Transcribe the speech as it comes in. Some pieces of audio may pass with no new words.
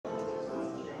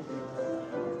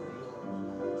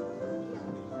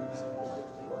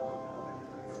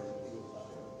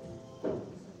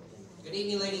Good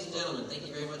evening, ladies and gentlemen. Thank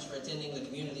you very much for attending the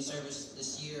community service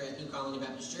this year at New Colony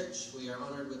Baptist Church. We are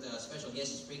honored with a special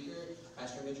guest speaker,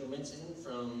 Pastor Mitch Minson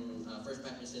from First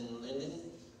Baptist in Linden.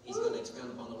 He's going to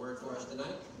expound upon the word for us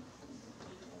tonight.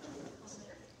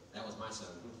 That was my son.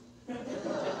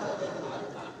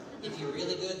 If you're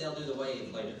really good, they'll do the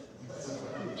wave later.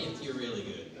 If you're really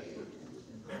good.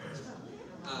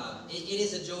 It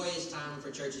is a joyous time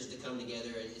for churches to come together.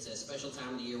 It's a special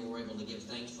time of the year where we're able to give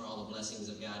thanks for all the blessings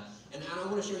of God. And I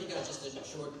want to share with you guys just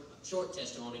a short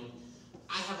testimony.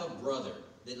 I have a brother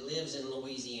that lives in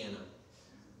Louisiana.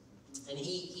 And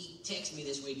he texted me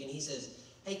this week and he says,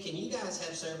 "Hey, can you guys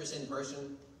have service in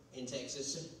person in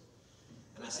Texas?"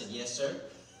 And I said, "Yes, sir."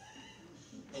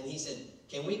 And he said,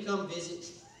 "Can we come visit?"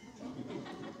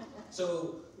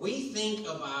 So we think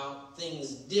about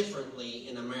things differently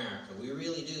in America. We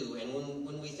really do. And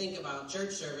when we think about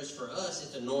church service, for us,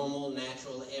 it's a normal,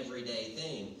 natural, everyday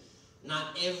thing.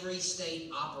 Not every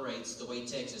state operates the way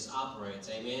Texas operates.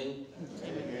 Amen?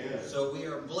 Amen. So we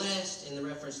are blessed in the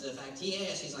reference to the fact he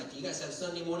asked, he's like, "Do you guys have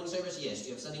Sunday morning service?" "Yes." "Do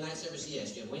you have Sunday night service?" "Yes."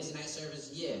 "Do you have Wednesday night service?"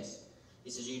 "Yes."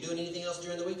 He says, "Are you doing anything else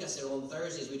during the week?" I said, "Well, on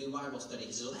Thursdays we do Bible study."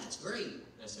 He says, "Well, that's great."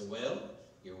 I said, "Well,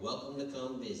 you're welcome to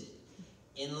come visit."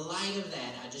 In light of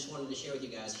that, I just wanted to share with you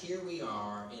guys, here we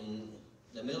are in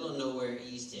the middle of nowhere,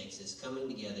 East Texas, coming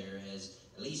together as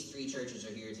at least 3 churches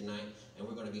are here tonight, and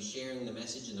we're going to be sharing the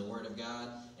message and the Word of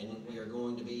God, and we are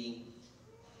going to be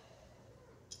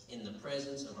in the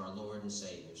presence of our Lord and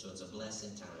Savior. So it's a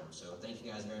blessed time. So thank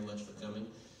you guys very much for coming.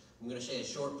 I'm going to say a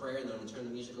short prayer, and then I'm going to turn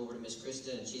the music over to Miss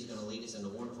Krista, and she's going to lead us in a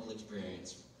wonderful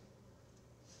experience.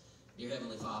 Dear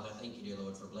Heavenly Father, thank you, dear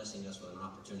Lord, for blessing us with an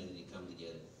opportunity to come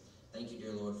together. Thank you,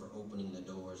 dear Lord, for opening the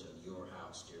doors of your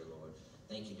house, dear Lord.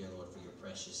 Thank you, dear Lord, for your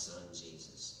precious Son,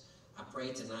 Jesus. I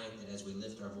pray tonight that as we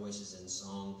lift our voices in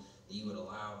song, that you would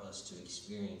allow us to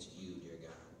experience you, dear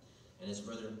God. And as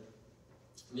Brother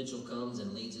Mitchell comes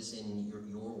and leads us in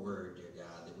your word, dear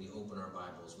God, that we open our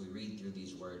Bibles, we read through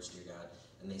these words, dear God,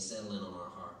 and they settle in on our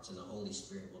hearts, and the Holy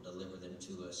Spirit will deliver them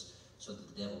to us so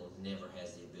that the devil never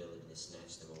has the ability to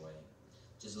snatch them away.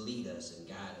 Just lead us and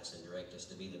guide us and direct us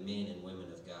to be the men and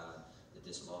women of God that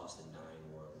this lost and dying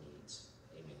world needs.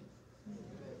 Amen.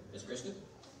 Ms. Kristen?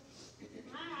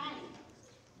 All right.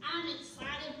 I'm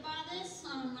excited by this.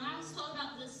 When I was told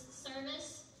about this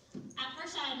service, at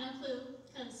first I had no clue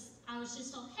because I was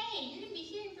just told, "Hey, you're going to be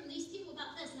hearing from these people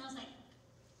about this." And I was like,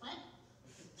 "What?"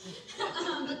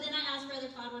 But then I asked Brother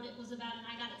Todd what it was about, and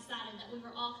I got excited that we were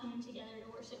all coming together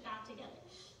to worship God together.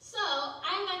 So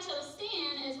I invite you to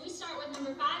stand as we start with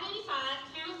number 585,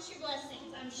 "Count Your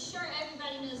Blessings." I'm sure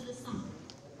everybody knows this song.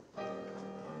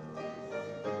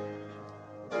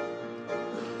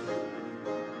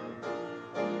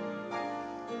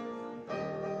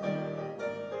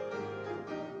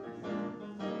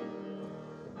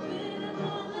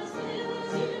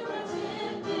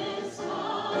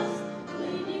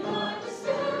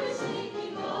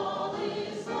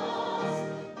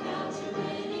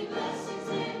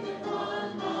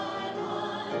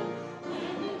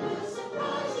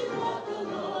 Surprise you what the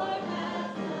Lord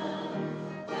has done.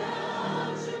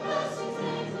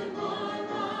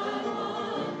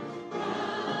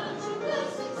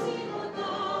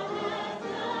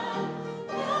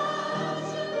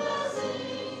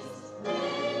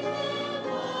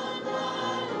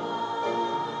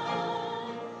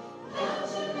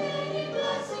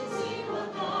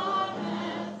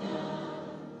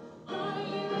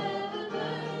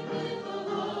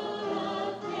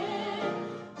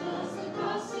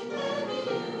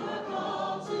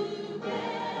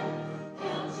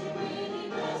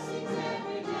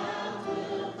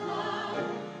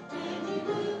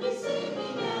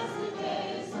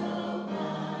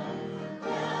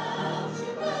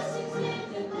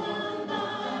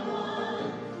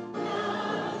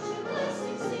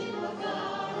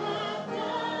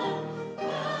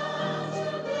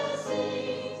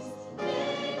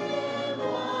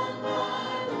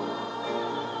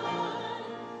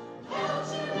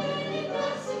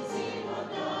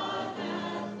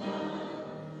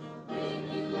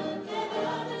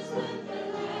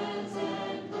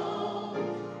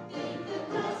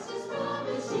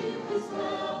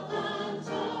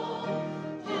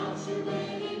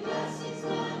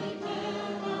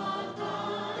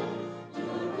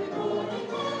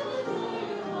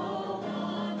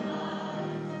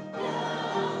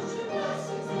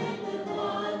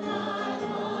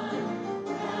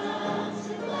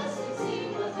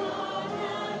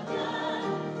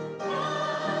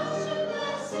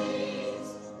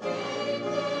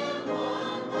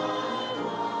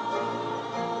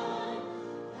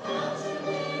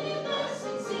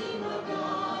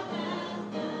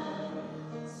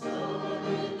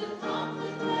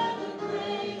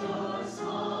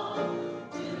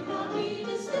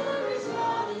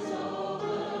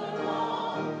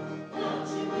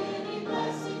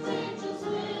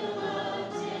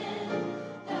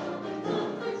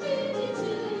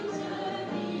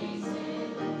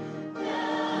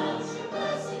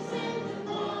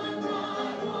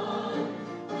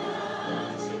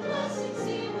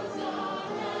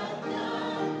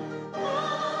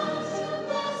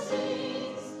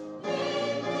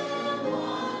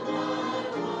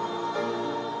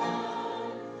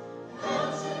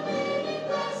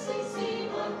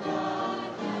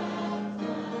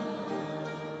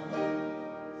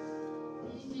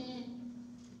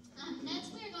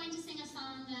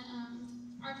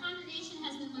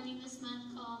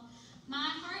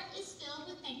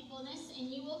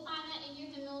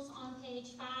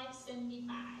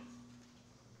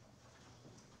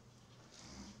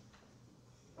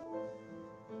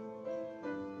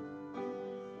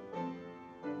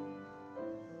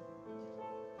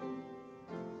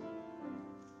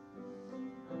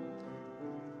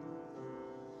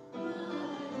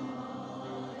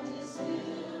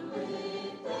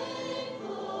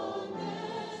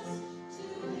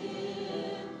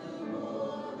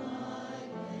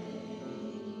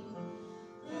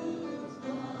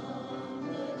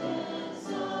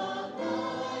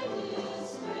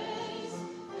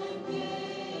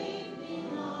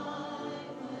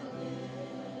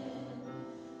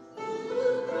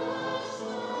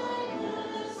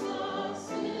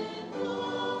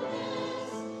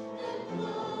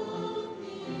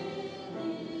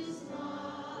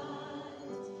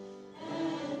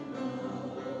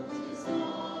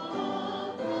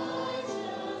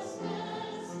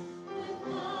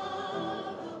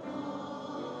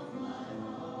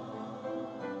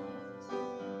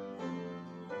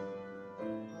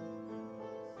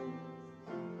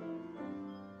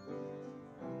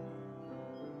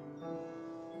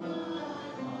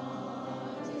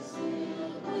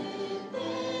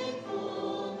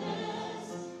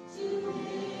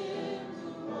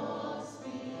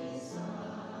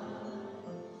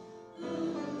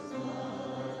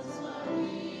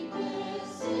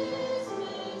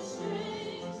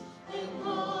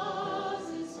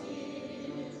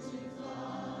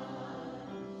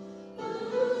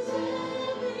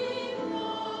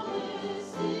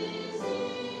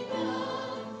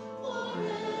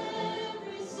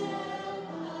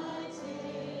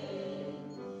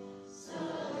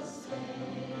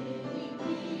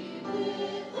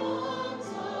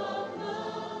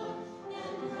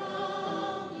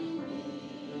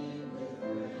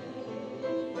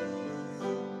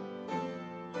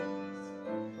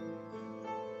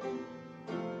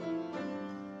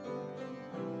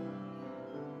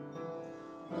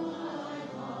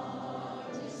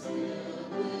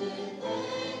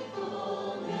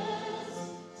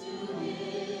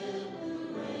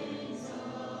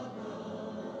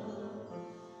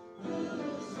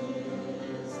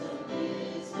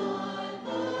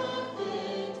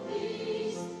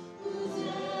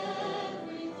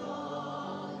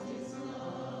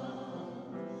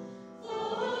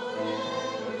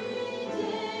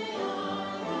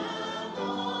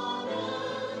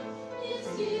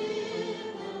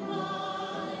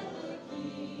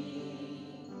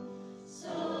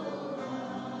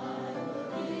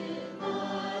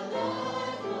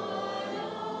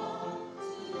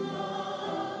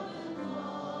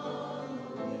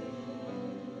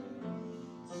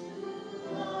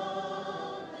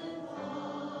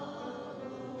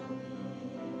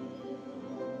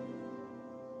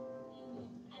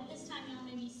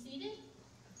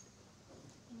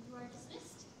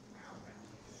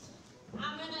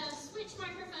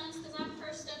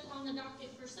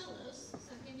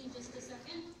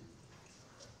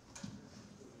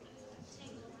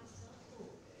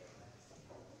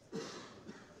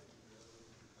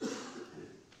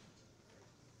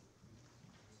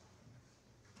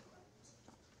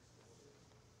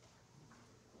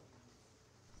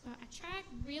 tried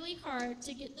really hard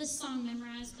to get this song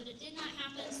memorized, but it did not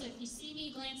happen, so if you see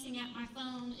me glancing at my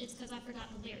phone, it's because I forgot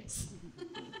the lyrics.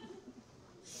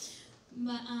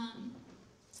 But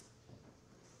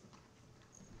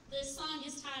this song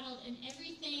is titled, "In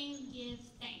Everything Give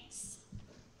Thanks."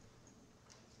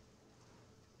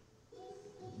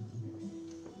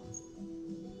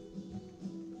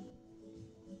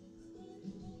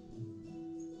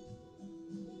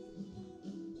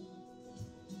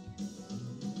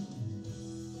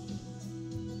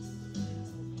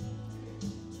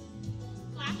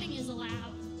 Clapping is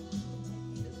allowed.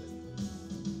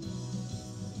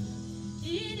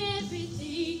 In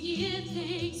everything give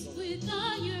thanks, with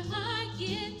all your heart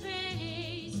give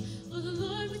praise, for the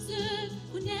Lord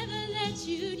will never let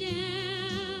you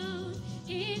down.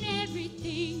 In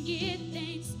everything give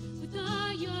thanks, with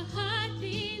all your heart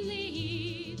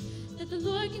believe that the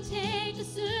Lord can take a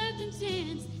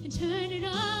circumstance and turn it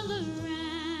all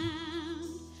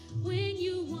around. When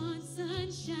you want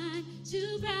sunshine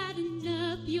to brighten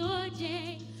up your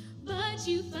day, but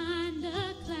you find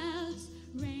the clouds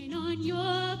rain on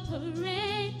your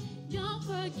parade, don't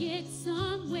forget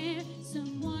somewhere,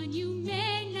 someone you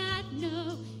may not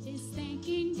know is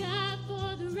thanking God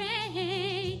for the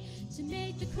rain to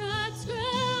make the crops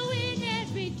grow. In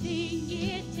everything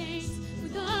give thanks,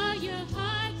 with all your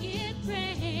heart give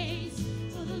praise,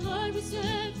 for the Lord we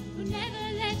serve will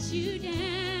never let you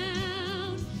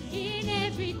down. In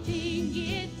everything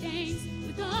give thanks,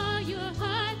 with all your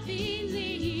heart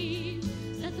believe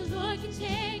that the Lord can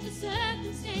take a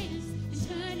circumstance and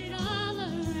turn it all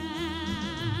around.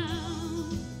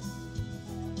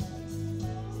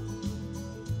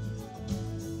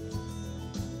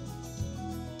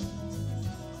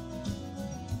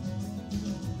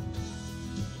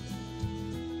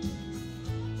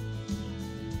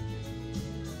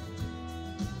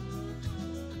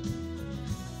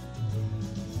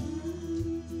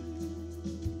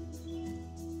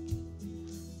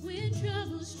 When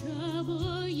troubles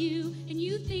trouble you and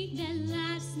you think that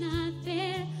life's not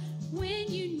fair,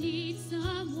 when you need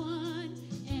someone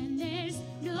and there's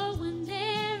no one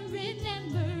there,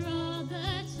 remember all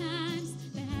the times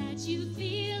that you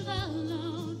feel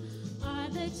alone are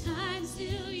the times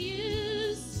He'll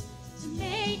use to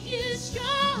make you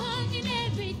strong. In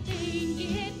everything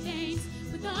give thanks,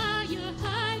 with all your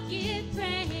heart give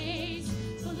praise,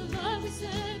 for the Lord we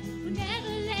serve will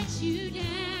never let you down.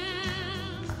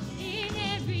 In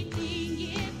everything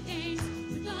give thanks,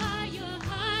 with all your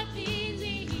heart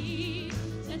believe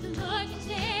that the Lord can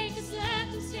take a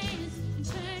circumstance and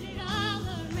turn it all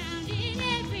around. In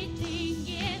everything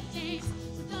give thanks,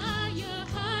 with all your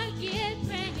heart give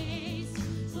praise,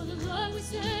 for the Lord we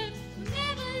serve will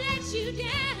never let you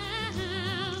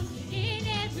down. In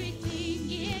everything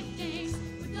give thanks,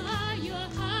 with all your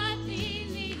heart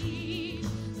believe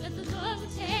that the Lord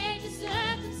will take a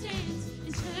circumstance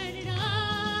and turn it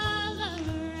all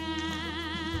around.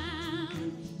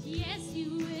 Yes, He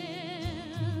will.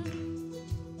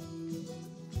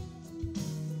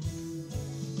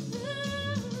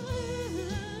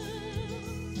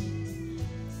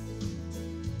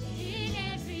 In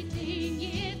everything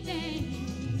give thanks.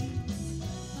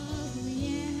 Oh,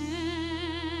 yeah.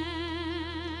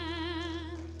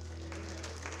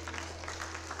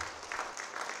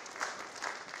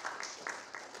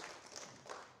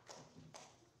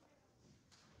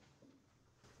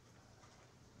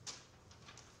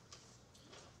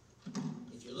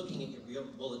 If you're looking at your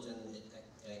bulletin, it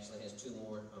actually has two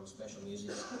more special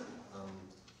music.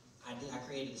 I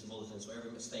created this bulletin, so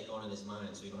every mistake on it is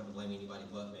mine, so you don't have to blame anybody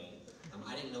but me.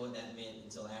 I didn't know what that meant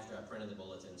until after I printed the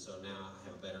bulletin, so now I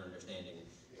have a better understanding.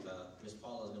 Miss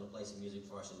Paula is going to play some music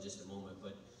for us in just a moment,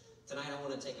 but tonight I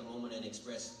want to take a moment and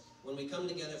express, when we come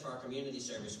together for our community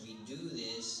service, we do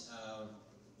this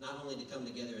not only to come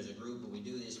together as a group, but we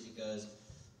do this because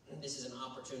this is an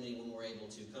opportunity when we're able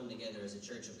to come together as a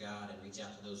church of God and reach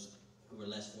out to those who are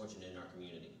less fortunate in our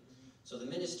community. So the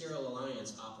Ministerial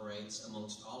Alliance operates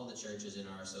amongst all of the churches in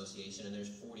our association, and there's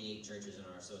 48 churches in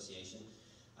our association.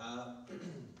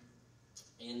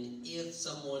 And if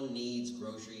someone needs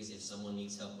groceries, if someone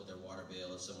needs help with their water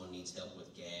bill, if someone needs help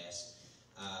with gas,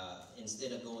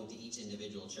 instead of going to each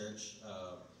individual church,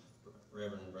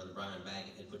 Reverend Brother Brian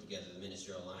Baggett had put together the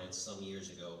Ministerial Alliance some years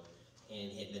ago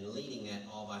and had been leading that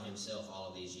all by himself all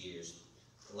of these years.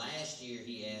 Last year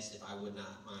he asked if I would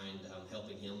not mind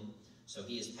helping him, so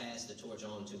he has passed the torch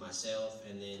on to myself,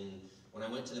 and then when I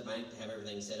went to the bank to have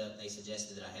everything set up, they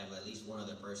suggested that I have at least one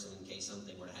other person in case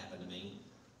something were to happen to me.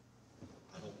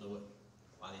 I don't know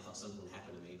why they thought something would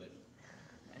happen to me, but...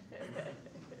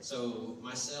 So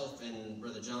myself and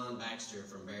Brother John Baxter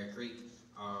from Bear Creek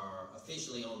are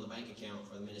officially on the bank account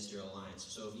for the Ministerial Alliance.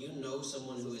 So if you know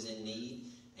someone who is in need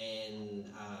and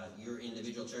your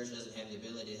individual church doesn't have the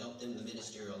ability to help them, the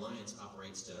Ministerial Alliance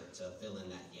operates to fill in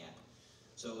that gap.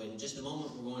 So in just a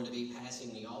moment, we're going to be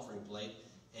passing the offering plate.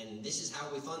 And this is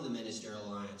how we fund the Ministerial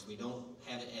Alliance. We don't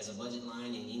have it as a budget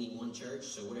line in any one church.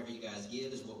 So whatever you guys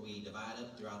give is what we divide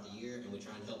up throughout the year, and we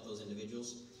try and help those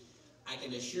individuals. I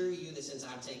can assure you that since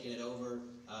I've taken it over,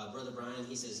 Brother Brian,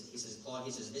 he says, Claude,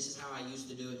 he says, this is how I used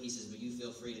to do it. He says, but you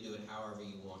feel free to do it however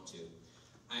you want to.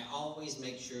 I always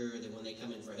make sure that when they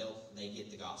come in for help, they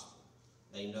get the gospel.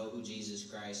 They know who Jesus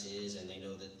Christ is, and they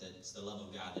know that it's the love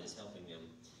of God that is helping them.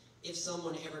 If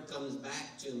someone ever comes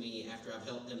back to me after I've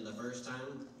helped them the first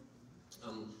time,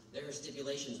 there are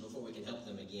stipulations before we can help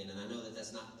them again. And I know that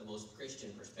that's not the most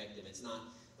Christian perspective. It's not,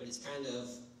 but it's kind of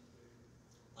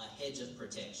a hedge of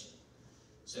protection.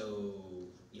 So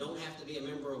you don't have to be a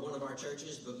member of one of our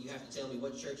churches, but you have to tell me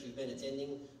what church you've been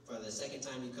attending for the second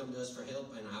time you come to us for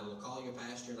help, and I will call your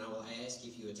pastor and I will ask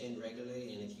if you attend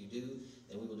regularly, and if you do,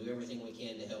 then we will do everything we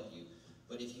can to help you.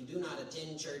 But if you do not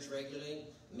attend church regularly,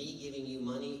 me giving you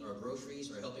money or groceries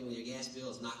or helping with your gas bill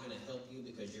is not going to help you,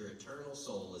 because your eternal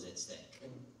soul is at stake.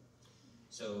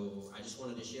 So I just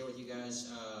wanted to share with you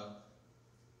guys,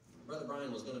 Brother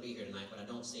Brian was going to be here tonight, but I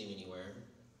don't see him anywhere.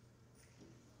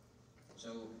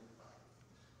 So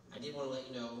I did want to let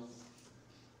you know,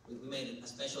 we made a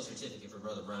special certificate for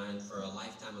Brother Brian for a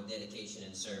lifetime of dedication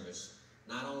and service,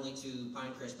 not only to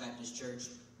Pinecrest Baptist Church,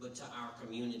 but to our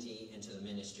community and to the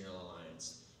Ministerial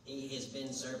Alliance. He has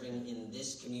been serving in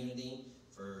this community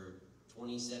for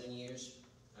 27 years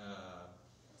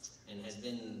and has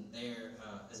been there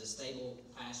as a stable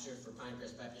pastor for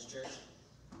Pinecrest Baptist Church.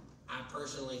 I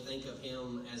personally think of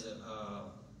him as a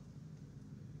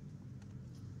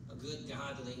good,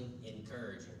 godly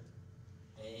encourager.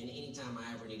 And anytime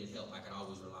I ever needed help, I could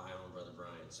always rely on Brother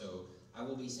Brian. So I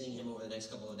will be seeing him over the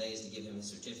next couple of days to give him his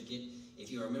certificate.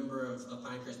 If you're a member of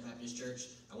Pinecrest Baptist Church,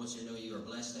 I want you to know you are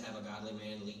blessed to have a godly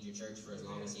man lead your church for as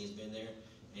long as he has been there.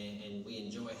 And we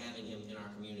enjoy having him in our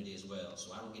community as well.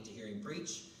 So I don't get to hear him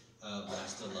preach, but I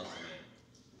still love the man.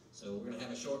 So we're going to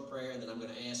have a short prayer, and then I'm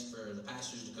going to ask for the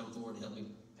pastors to come forward and help me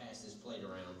pass this plate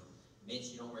around. Mitch,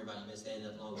 you don't worry about it. You've been standing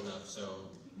up long enough. So,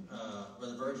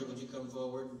 Brother Virgil, would you come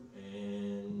forward?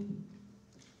 And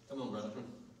come on, brother.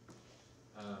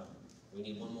 We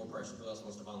need one more person. Who else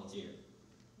wants to volunteer?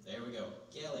 There we go.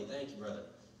 Kelly, thank you, brother.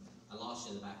 I lost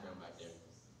you in the background back there.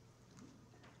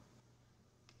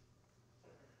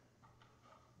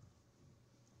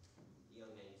 The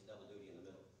young man needs double duty in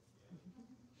the middle.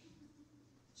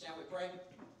 Shall we pray?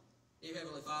 Dear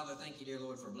Heavenly Father, thank you, dear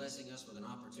Lord, for blessing us with an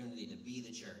opportunity to be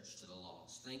the church to the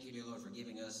lost. Thank you, dear Lord, for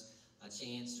giving us a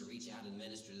chance to reach out and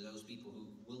minister to those people who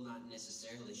will not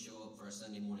necessarily show up for a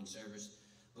Sunday morning service,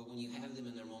 but when you have them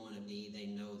in their moment of need, they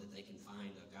know that they can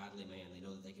find a godly man. They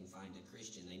know that they can find a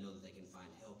Christian. They know that they can find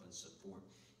help and support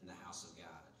in the house of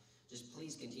God. Just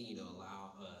please continue to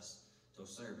allow us to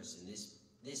service in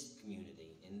this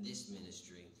community, in this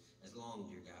ministry, as long,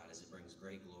 dear God, as it brings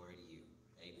great glory to you.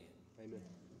 Amen. Amen.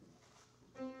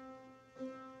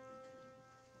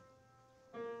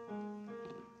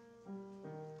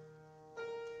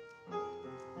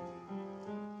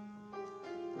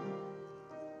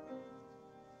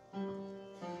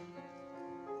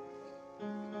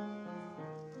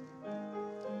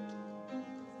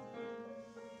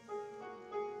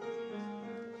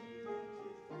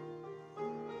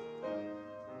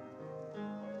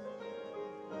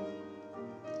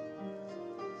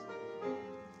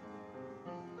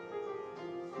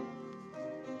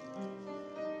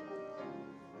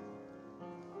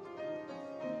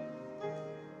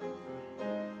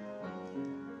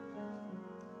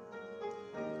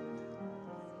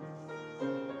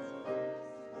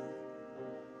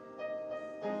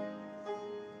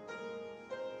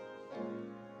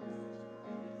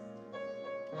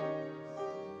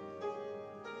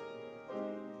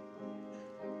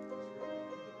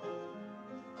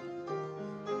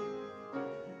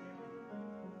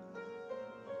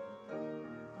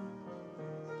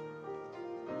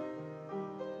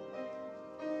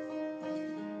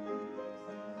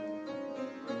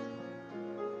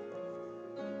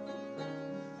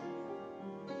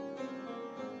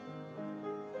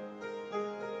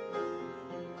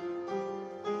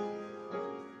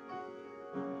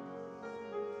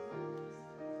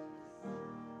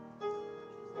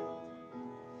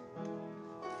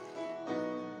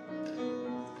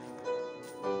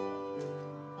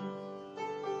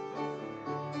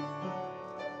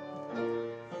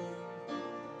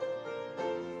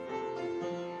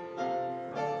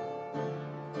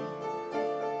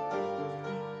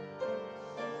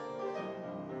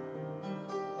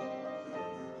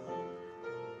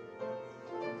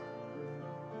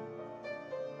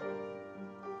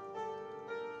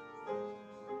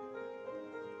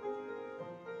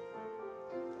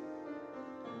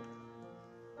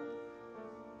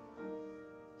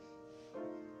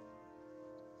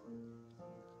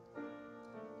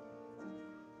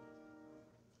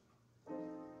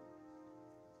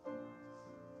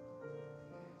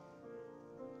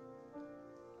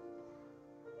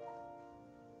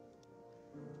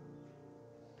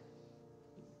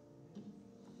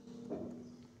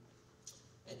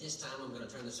 this time, I'm going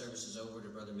to turn the services over to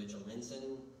Brother Mitchell Minson.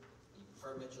 You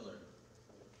prefer Mitchell or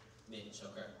Mitch?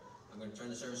 Okay. I'm going to turn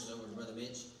the services over to Brother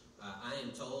Mitch. I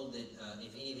am told that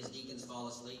if any of his deacons fall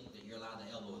asleep, that you're allowed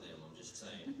to elbow them. I'm just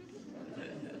saying.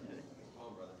 Come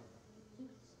on, brother.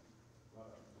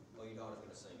 Oh, your daughter's going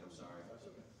to sing. I'm sorry.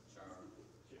 Char.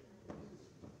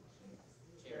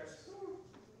 Cheers.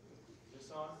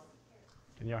 This on?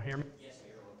 Can y'all hear me? Yes, I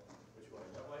hear one. Which way?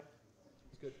 That way?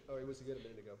 It's good. Oh, it was good a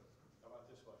minute ago. How about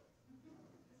this way?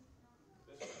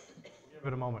 This way. Give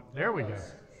it a moment. There we go.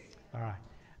 All right.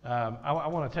 I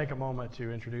want to take a moment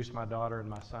to introduce my daughter and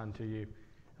my son to you.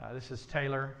 This is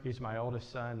Taylor. He's my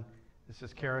oldest son. This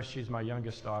is Karis. She's my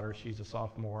youngest daughter. She's a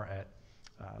sophomore at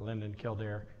Linden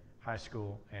Kildare High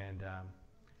School. And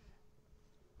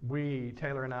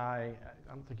Taylor and I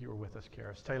don't think you were with us,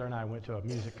 Karis. Taylor and I went to a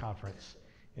music conference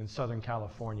in Southern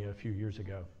California a few years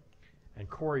ago. And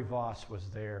Corey Voss was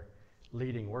there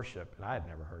leading worship. And I had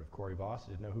never heard of Corey Voss.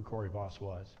 Didn't know who Corey Voss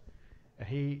was. And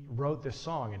he wrote this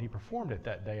song, and he performed it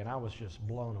that day, and I was just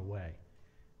blown away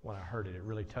when I heard it. It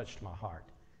really touched my heart.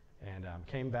 And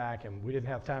came back, and we didn't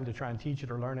have time to try and teach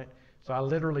it or learn it, so I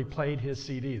literally played his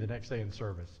CD the next day in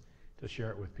service to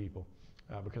share it with people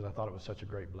because I thought it was such a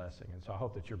great blessing. And so I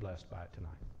hope that you're blessed by it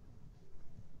tonight.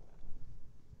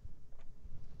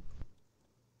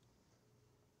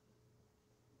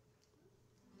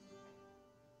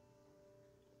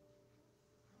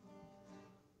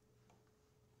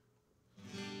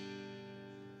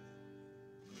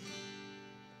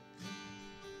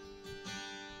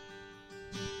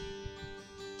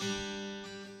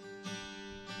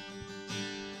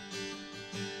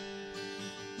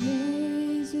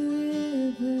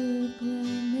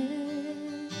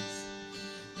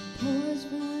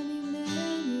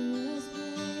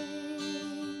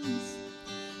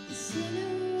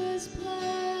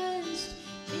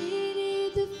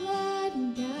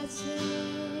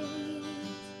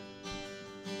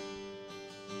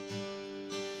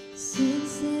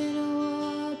 Since then I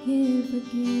walk in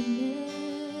forgiveness.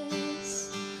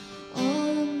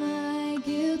 All of my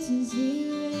guilt is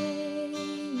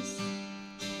erased.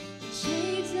 The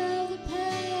chains of the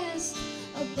past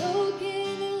are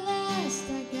broken at last.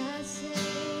 I got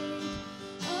saved.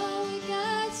 Oh, we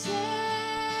got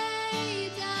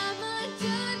saved. I'm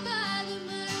undone by the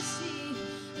mercy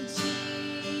of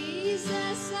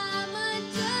Jesus. I'm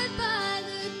undone by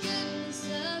the goodness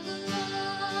of the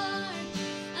Lord.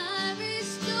 I'm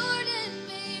restored and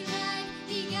made right.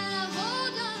 He got a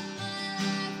hold on my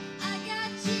life. I got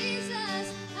Jesus.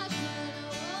 How could I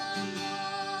want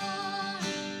more?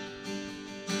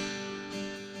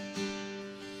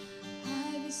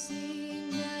 I've received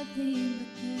nothing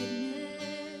but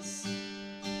goodness.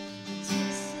 I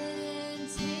tasted and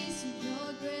tasted your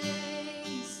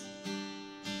grace.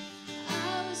 I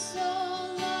was so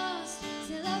lost.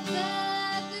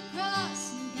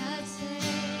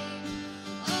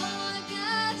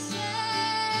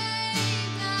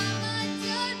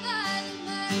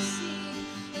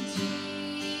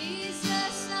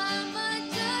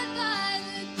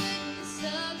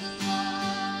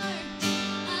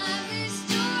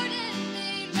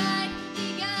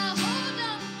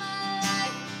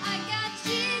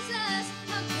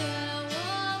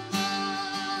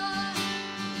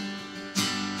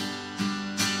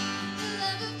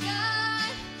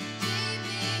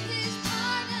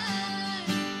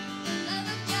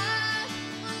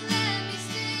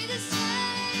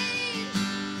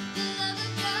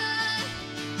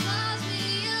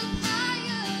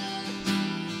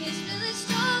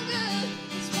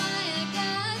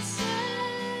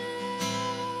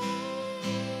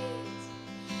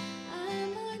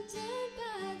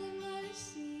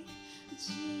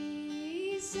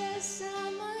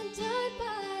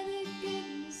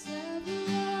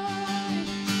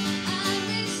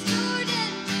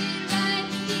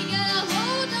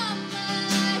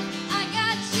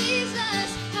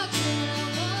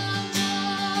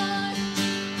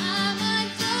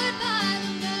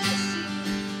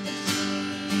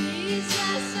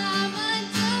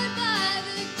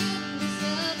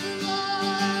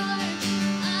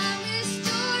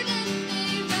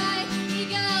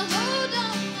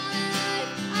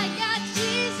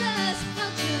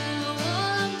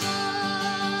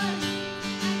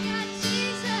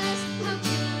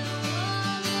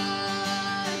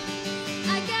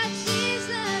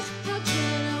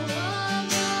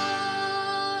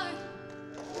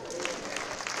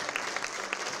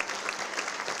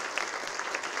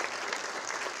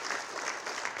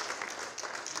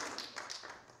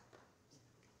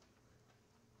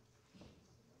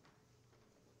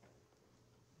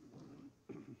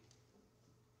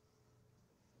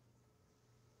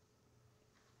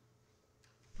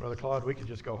 Brother Claude, we could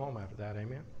just go home after that,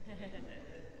 amen?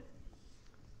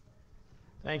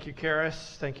 Thank you,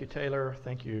 Karis. Thank you, Taylor.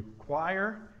 Thank you,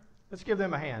 choir. Let's give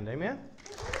them a hand, amen?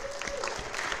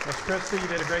 Miss Christy, you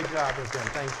did a great job with them.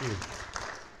 Thank you.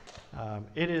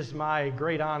 It is my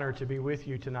great honor to be with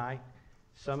you tonight.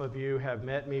 Some of you have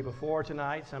met me before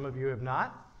tonight. Some of you have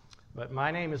not. But my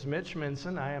name is Mitch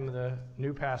Minson. I am the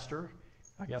new pastor.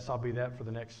 I guess I'll be that for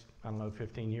the next,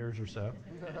 15 years or so.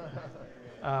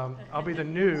 I'll be the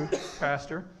new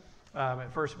pastor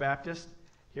at First Baptist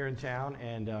here in town.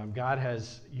 And God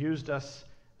has used us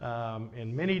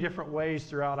in many different ways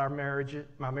throughout our marriage,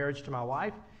 my marriage to my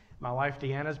wife. My wife,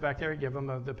 Deanna's back there. Give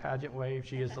them the pageant wave.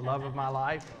 She is the love of my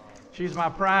life. She's my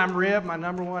prime rib, my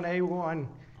number one A1.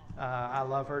 I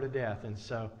love her to death. And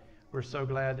so we're so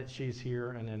glad that she's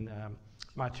here. And then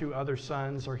my two other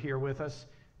sons are here with us.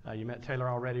 You met Taylor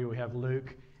already. We have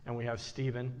Luke and we have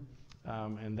Stephen.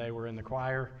 And they were in the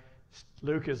choir.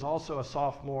 Luke is also a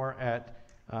sophomore at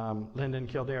Linden,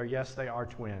 Kildare. Yes, they are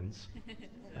twins.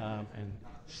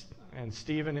 And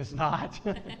Stephen is not.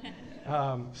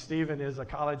 Stephen is a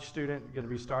college student, going to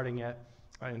be starting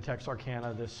in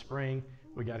Texarkana this spring.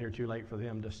 We got here too late for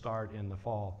them to start in the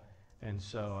fall. And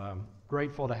so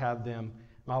grateful to have them.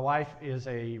 My wife is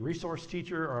a resource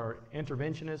teacher or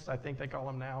interventionist, I think they call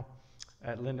them now,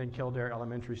 at Linden Kildare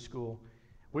Elementary School.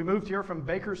 We moved here from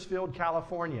Bakersfield,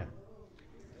 California.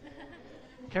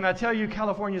 Can I tell you,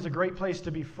 California is a great place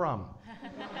to be from.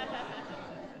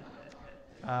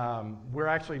 We're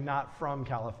actually not from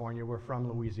California. We're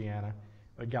from Louisiana.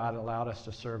 But God allowed us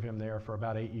to serve him there for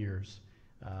about 8 years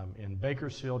in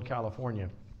Bakersfield, California.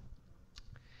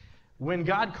 When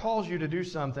God calls you to do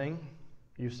something,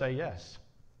 you say yes.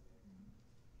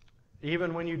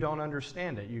 Even when you don't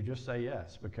understand it, you just say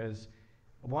yes. Because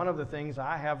one of the things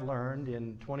I have learned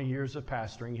in 20 years of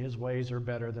pastoring, his ways are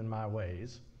better than my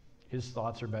ways. His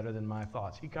thoughts are better than my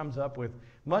thoughts. He comes up with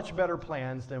much better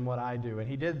plans than what I do. And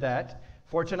he did that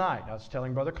for tonight. I was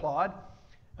telling Brother Claude,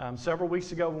 several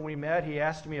weeks ago when we met, he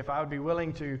asked me if I would be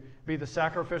willing to be the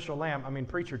sacrificial lamb,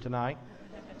 preacher tonight.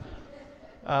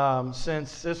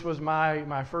 Since this was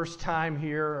my first time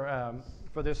here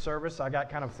for this service, I got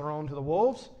kind of thrown to the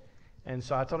wolves. And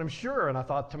so I told him, sure. And I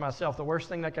thought to myself, the worst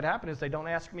thing that could happen is they don't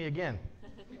ask me again.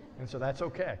 And so that's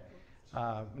okay.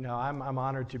 No, I'm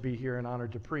honored to be here and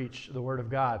honored to preach the Word of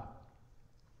God.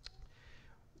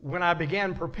 When I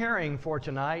began preparing for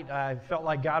tonight, I felt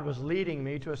like God was leading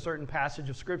me to a certain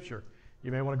passage of Scripture.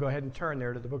 You may want to go ahead and turn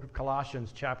there to the book of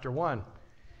Colossians, chapter 1.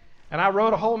 And I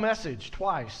wrote a whole message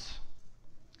twice.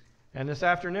 And this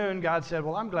afternoon, God said,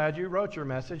 well, I'm glad you wrote your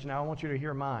message. Now I want you to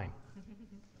hear mine.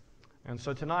 And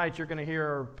so tonight, you're going to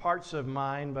hear parts of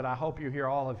mine, but I hope you hear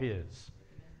all of his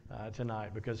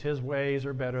tonight, because his ways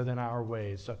are better than our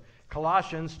ways. So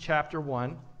Colossians chapter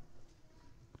 1.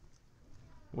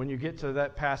 When you get to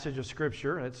that passage of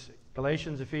Scripture, it's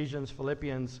Galatians, Ephesians,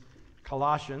 Philippians,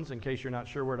 Colossians, in case you're not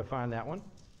sure where to find that one.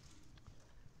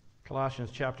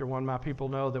 Colossians chapter 1. My people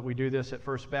know that we do this at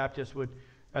First Baptist.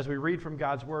 As we read from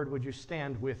God's Word, would you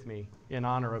stand with me in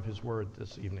honor of his Word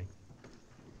this evening?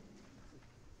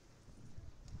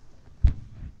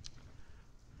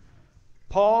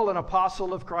 Paul, an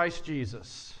apostle of Christ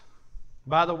Jesus,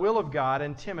 by the will of God,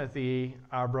 and Timothy,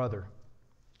 our brother,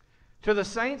 to the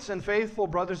saints and faithful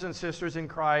brothers and sisters in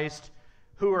Christ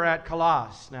who are at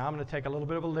Colossus. Now, I'm going to take a little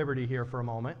bit of a liberty here for a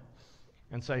moment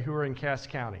and say who are in Cass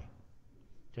County.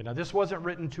 Okay, now, this wasn't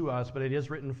written to us, but it is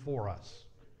written for us.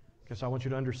 Okay, so I want you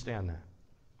to understand that.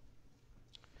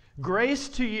 Grace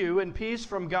to you and peace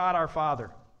from God our Father.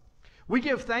 We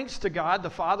give thanks to God, the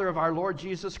Father of our Lord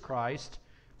Jesus Christ,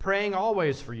 praying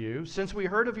always for you, since we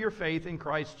heard of your faith in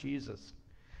Christ Jesus,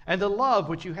 and the love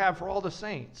which you have for all the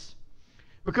saints,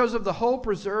 because of the hope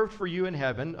reserved for you in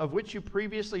heaven, of which you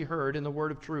previously heard in the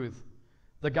word of truth,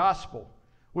 the gospel,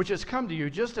 which has come to you,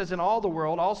 just as in all the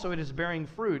world also it is bearing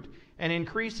fruit and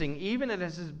increasing, even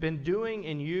as it has been doing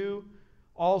in you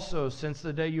also since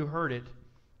the day you heard it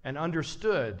and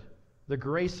understood the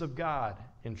grace of God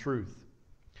in truth.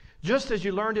 Just as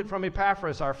you learned it from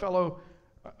Epaphras, our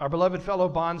beloved fellow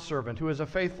bondservant, who is a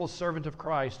faithful servant of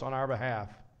Christ on our behalf.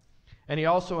 And he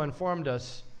also informed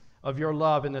us of your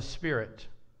love in the Spirit.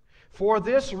 For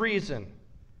this reason,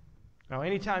 now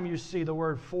anytime you see the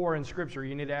word for in Scripture,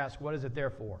 you need to ask, what is it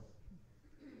there for?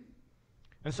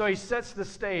 And so he sets the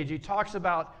stage. He talks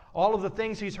about all of the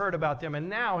things he's heard about them. And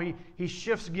now he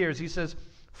shifts gears. He says,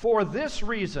 for this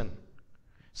reason,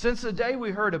 since the day we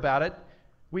heard about it,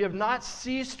 we have not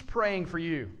ceased praying for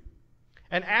you,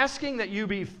 and asking that you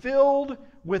be filled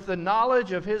with the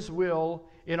knowledge of his will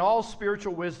in all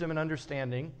spiritual wisdom and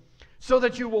understanding, so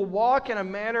that you will walk in a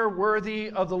manner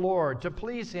worthy of the Lord, to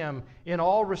please Him in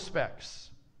all respects,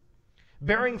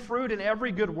 bearing fruit in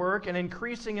every good work and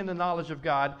increasing in the knowledge of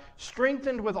God,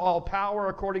 strengthened with all power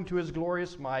according to His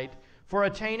glorious might, for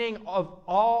attaining of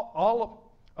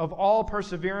all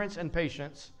perseverance and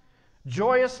patience,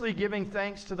 joyously giving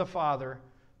thanks to the Father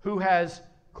who has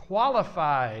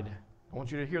qualified, I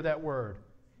want you to hear that word,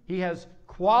 He has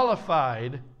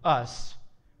qualified us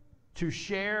to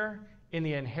share in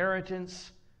the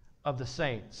inheritance of the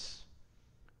saints.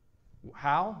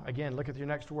 How? Again, look at your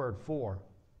next word, for.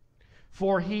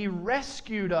 For He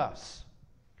rescued us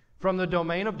from the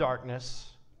domain of darkness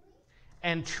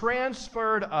and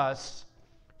transferred us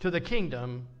to the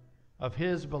kingdom of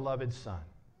His beloved Son.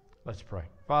 Let's pray.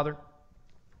 Father,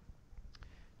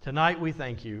 tonight we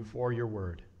thank You for Your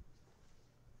word.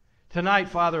 Tonight,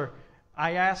 Father,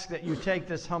 I ask that You take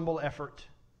this humble effort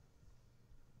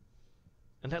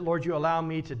and that, Lord, You allow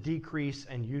me to decrease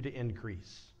and You to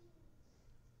increase.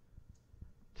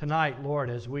 Tonight,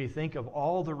 Lord, as we think of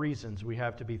all the reasons we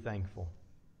have to be thankful,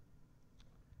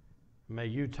 may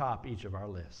You top each of our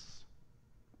lists.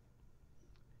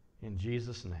 In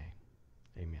Jesus' name,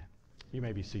 amen. You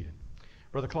may be seated.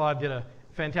 Brother Claude did a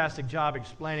fantastic job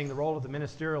explaining the role of the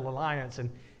Ministerial Alliance,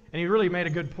 and he really made a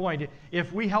good point.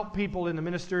 If we help people in the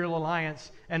Ministerial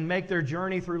Alliance and make their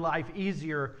journey through life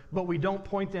easier, but we don't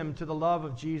point them to the love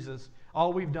of Jesus,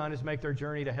 all we've done is make their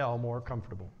journey to hell more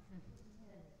comfortable.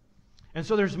 And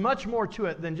so there's much more to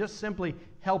it than just simply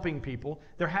helping people.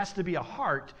 There has to be a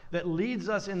heart that leads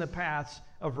us in the paths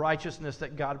of righteousness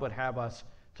that God would have us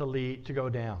to go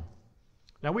down.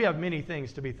 Now, we have many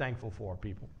things to be thankful for,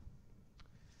 people.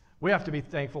 We have to be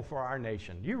thankful for our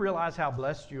nation. Do you realize how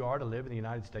blessed you are to live in the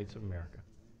United States of America?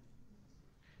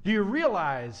 Do you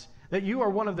realize that you are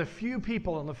one of the few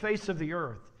people on the face of the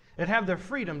earth that have the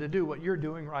freedom to do what you're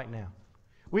doing right now?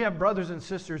 We have brothers and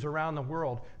sisters around the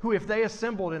world who, if they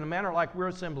assembled in a manner like we're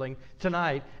assembling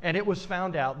tonight and it was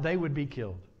found out, they would be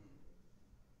killed.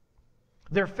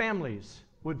 Their families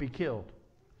would be killed.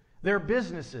 Their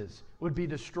businesses would be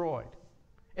destroyed.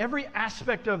 Every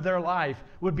aspect of their life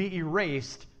would be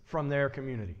erased from their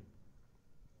community.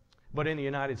 But in the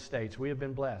United States, we have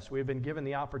been blessed. We have been given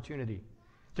the opportunity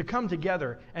to come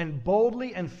together and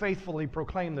boldly and faithfully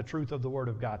proclaim the truth of the Word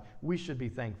of God. We should be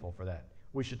thankful for that.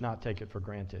 We should not take it for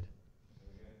granted.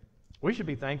 We should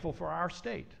be thankful for our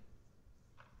state.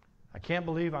 I can't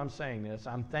believe I'm saying this.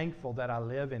 I'm thankful that I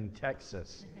live in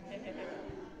Texas.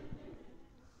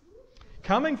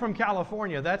 Coming from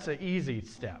California, that's an easy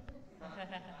step.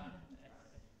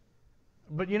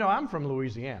 But you know, I'm from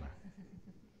Louisiana.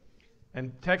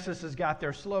 And Texas has got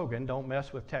their slogan, don't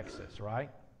mess with Texas, right?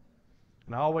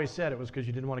 And I always said it was because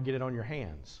you didn't want to get it on your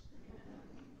hands.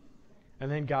 And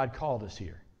then God called us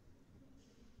here.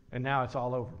 And now it's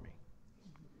all over me.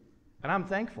 And I'm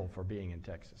thankful for being in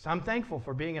Texas. I'm thankful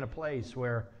for being in a place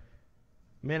where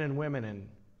men and women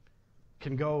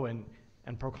can go and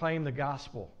proclaim the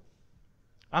gospel.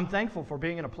 I'm thankful for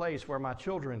being in a place where my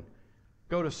children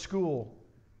go to school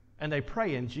and they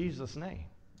pray in Jesus' name.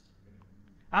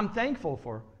 I'm thankful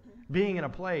for being in a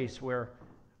place where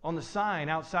on the sign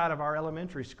outside of our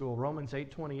elementary school, Romans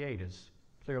 8:28 is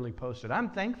clearly posted. I'm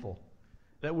thankful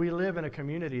that we live in a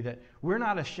community that we're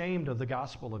not ashamed of the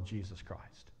gospel of Jesus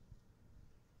Christ.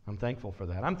 I'm thankful for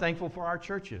that. I'm thankful for our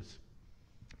churches.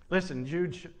 Listen,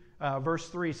 Jude verse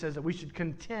 3 says that we should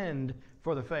contend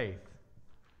for the faith.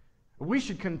 We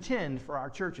should contend for our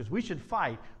churches. We should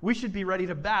fight. We should be ready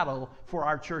to battle for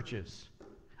our churches.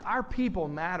 Our people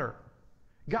matter.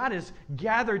 God has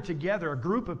gathered together a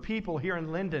group of people here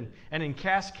in Linden and in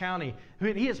Cass County.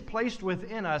 He has placed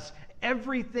within us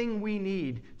everything we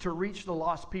need to reach the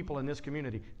lost people in this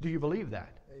community. Do you believe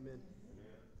that? Amen.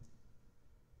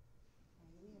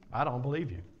 I don't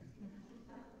believe you.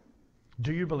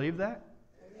 Do you believe that?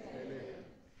 Amen.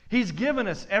 He's given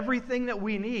us everything that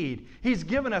we need. He's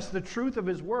given us the truth of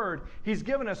His Word. He's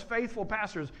given us faithful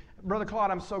pastors. Brother Claude,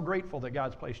 I'm so grateful that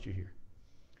God's placed you here.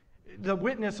 The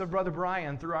witness of Brother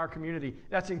Brian through our community,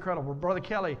 that's incredible. Brother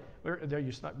Kelly, there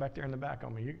you snuck back there in the back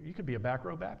on me. You could be a back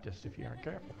row Baptist if you aren't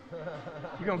careful.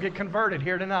 You're going to get converted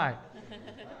here tonight.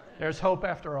 There's hope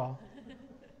after all.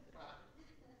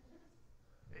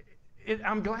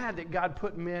 I'm glad that God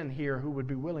put men here who would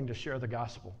be willing to share the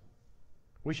gospel.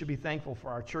 We should be thankful for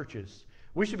our churches.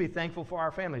 We should be thankful for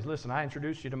our families. Listen, I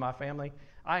introduced you to my family.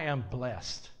 I am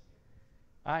blessed.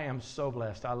 I am so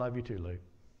blessed. I love you too, Luke.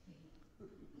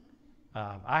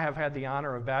 I have had the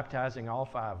honor of baptizing all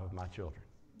 5 of my children.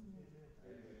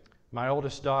 My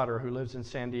oldest daughter, who lives in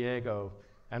San Diego,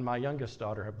 and my youngest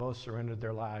daughter have both surrendered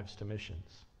their lives to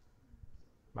missions.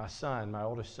 My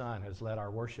oldest son, has led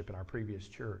our worship in our previous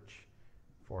church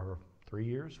for 3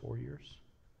 years, 4 years.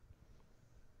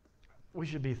 We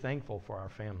should be thankful for our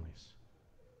families.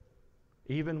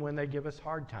 Even when they give us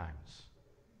hard times,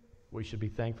 we should be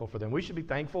thankful for them. We should be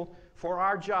thankful for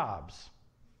our jobs.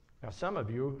 Now, some of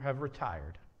you have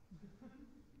retired.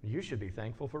 You should be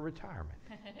thankful for retirement.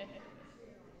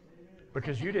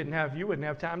 Because you wouldn't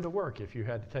have time to work if you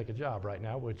had to take a job right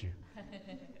now, would you?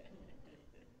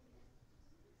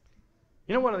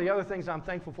 You know, one of the other things I'm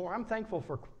thankful for? I'm thankful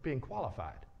for being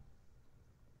qualified.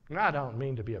 And I don't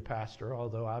mean to be a pastor,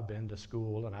 although I've been to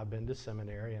school and I've been to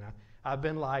seminary and I've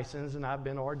been licensed and I've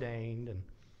been ordained and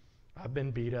I've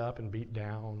been beat up and beat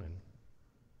down. And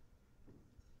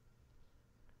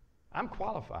I'm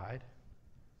qualified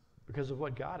because of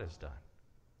what God has done.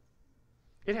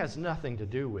 It has nothing to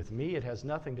do with me. It has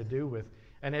nothing to do with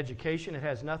an education. It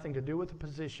has nothing to do with a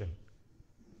position.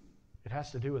 It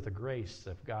has to do with the grace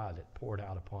of God that poured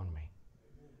out upon me.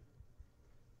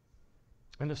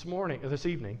 And this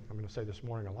evening, I'm going to say this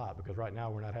morning a lot because right now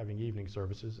we're not having evening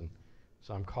services, and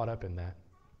so I'm caught up in that.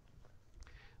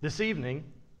 This evening,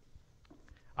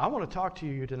 I want to talk to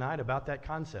you tonight about that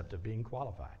concept of being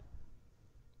qualified.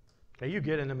 Now, you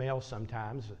get in the mail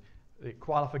sometimes the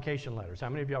qualification letters. How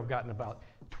many of you have gotten about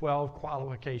 12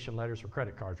 qualification letters for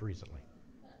credit cards recently?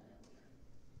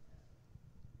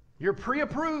 You're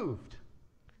pre-approved.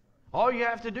 All you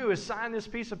have to do is sign this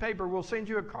piece of paper. We'll send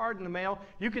you a card in the mail.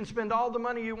 You can spend all the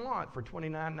money you want for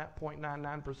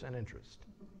 29.99% interest.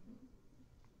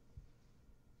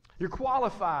 You're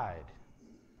qualified.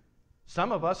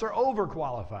 Some of us are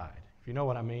overqualified, if you know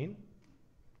what I mean.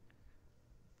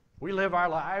 We live our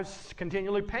lives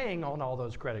continually paying on all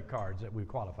those credit cards that we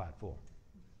qualified for.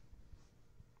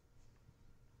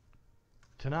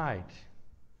 Tonight,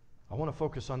 I want to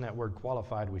focus on that word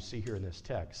qualified we see here in this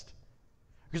text.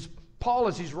 Because Paul,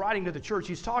 as he's writing to the church,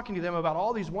 he's talking to them about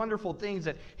all these wonderful things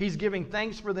that he's giving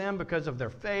thanks for them because of their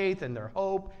faith and their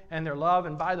hope and their love.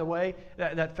 And by the way,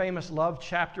 that famous love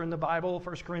chapter in the Bible,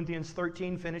 1 Corinthians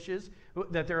 13, finishes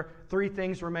that there are three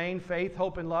things remain: faith,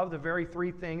 hope, and love, the very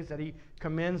three things that he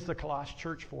commends the Colossian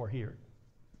church for here.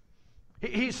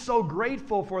 He's so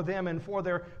grateful for them and for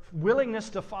their willingness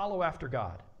to follow after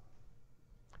God.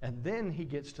 And then he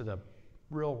gets to the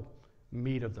real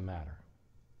meat of the matter.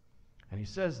 And he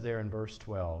says there in verse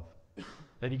 12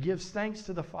 that he gives thanks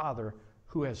to the Father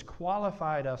who has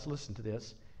qualified us, listen to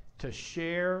this, to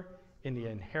share in the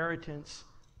inheritance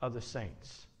of the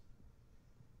saints.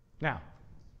 Now,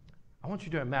 I want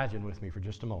you to imagine with me for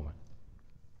just a moment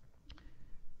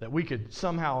that we could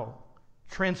somehow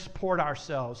transport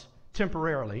ourselves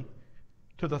temporarily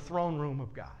to the throne room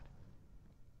of God.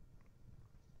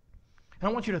 And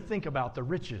I want you to think about the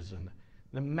riches and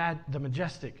the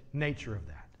majestic nature of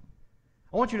that.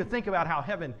 I want you to think about how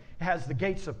heaven has the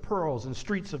gates of pearls and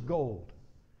streets of gold.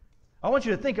 I want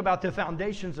you to think about the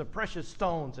foundations of precious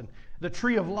stones and the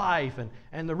tree of life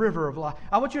and the river of life.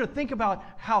 I want you to think about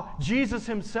how Jesus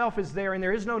himself is there and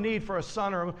there is no need for a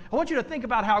sun or a moon. I want you to think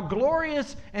about how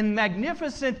glorious and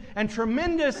magnificent and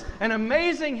tremendous and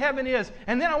amazing heaven is.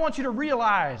 And then I want you to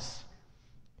realize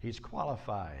he's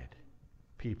qualified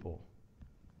people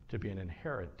to be an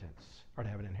inheritance or to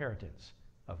have an inheritance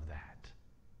of that.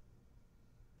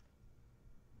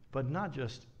 But not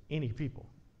just any people.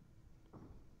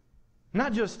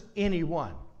 Not just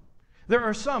anyone. There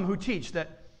are some who teach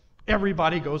that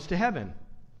everybody goes to heaven.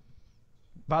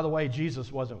 By the way, Jesus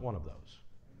wasn't one of those.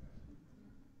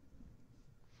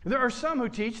 There are some who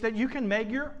teach that you can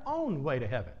make your own way to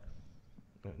heaven.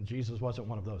 Jesus wasn't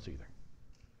one of those either.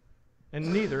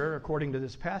 And neither, according to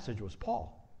this passage, was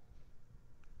Paul.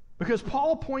 Because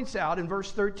Paul points out in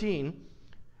verse 13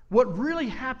 what really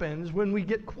happens when we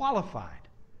get qualified.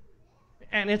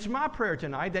 And it's my prayer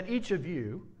tonight that each of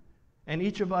you and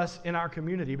each of us in our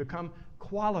community become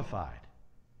qualified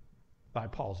by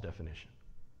Paul's definition.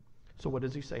 So what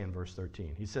does he say in verse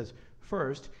 13? He says,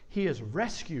 first, he has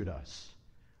rescued us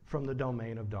from the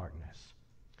domain of darkness.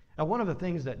 Now, one of the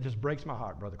things that just breaks my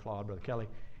heart, Brother Claude, Brother Kelly,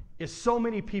 is so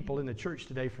many people in the church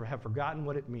today have forgotten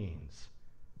what it means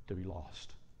to be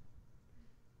lost.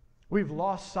 We've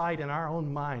lost sight in our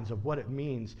own minds of what it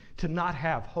means to not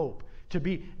have hope, to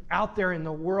be out there in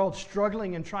the world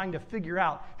struggling and trying to figure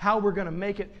out how we're going to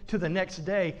make it to the next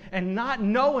day and not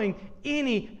knowing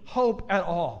any hope at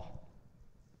all.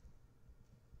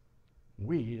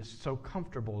 We are so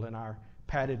comfortable in our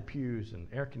padded pews and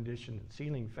air-conditioned and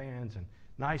ceiling fans and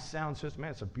nice sound system.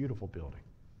 Man, it's a beautiful building.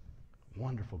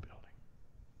 Wonderful building.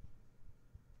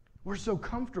 We're so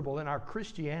comfortable in our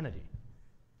Christianity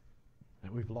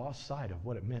that we've lost sight of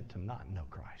what it meant to not know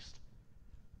Christ.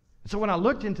 So when I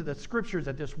looked into the scriptures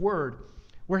at this word,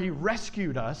 where he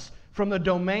rescued us from the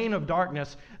domain of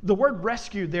darkness, the word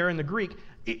rescued there in the Greek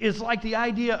is like the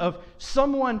idea of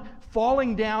someone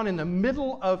falling down in the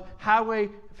middle of Highway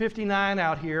 59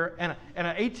 out here, and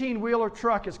an 18-wheeler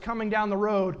truck is coming down the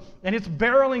road, and it's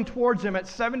barreling towards them at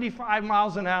 75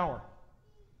 miles an hour.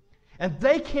 And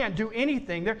they can't do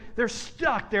anything. They're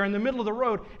stuck there in the middle of the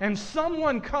road, and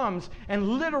someone comes and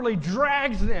literally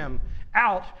drags them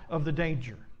out of the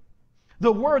danger.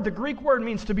 The Greek word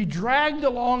means to be dragged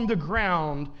along the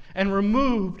ground and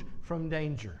removed from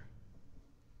danger.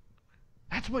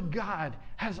 That's what God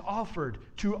has offered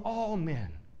to all men.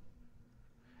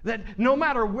 That no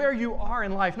matter where you are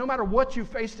in life, no matter what you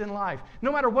faced in life,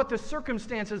 no matter what the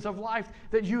circumstances of life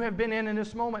that you have been in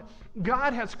this moment,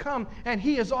 God has come and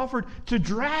He has offered to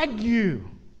drag you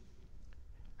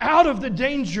out of the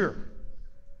danger.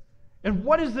 And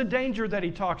what is the danger that He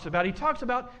talks about? He talks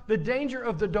about the danger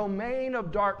of the domain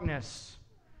of darkness.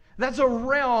 That's a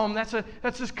realm, that's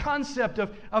this concept of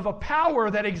a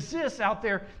power that exists out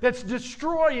there that's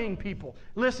destroying people.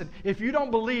 Listen, if you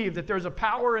don't believe that there's a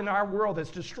power in our world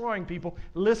that's destroying people,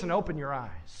 listen, open your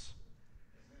eyes.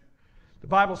 The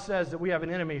Bible says that we have an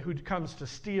enemy who comes to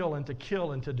steal and to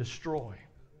kill and to destroy.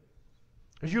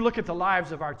 As you look at the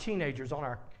lives of our teenagers on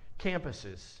our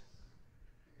campuses,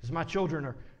 as my children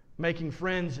are making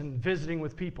friends and visiting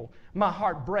with people, my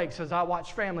heart breaks as I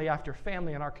watch family after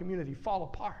family in our community fall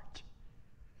apart.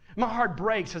 My heart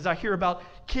breaks as I hear about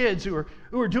kids who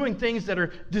are doing things that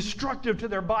are destructive to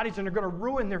their bodies and are going to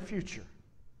ruin their future.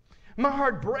 My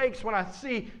heart breaks when I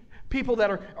see people that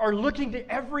are looking to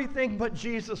everything but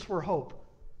Jesus for hope.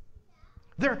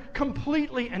 They're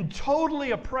completely and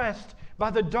totally oppressed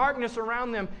by the darkness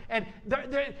around them, and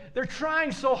they're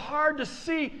trying so hard to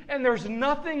see, and there's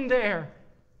nothing there.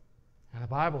 And the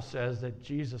Bible says that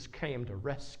Jesus came to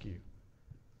rescue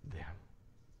them,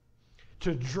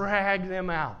 to drag them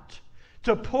out,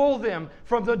 to pull them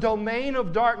from the domain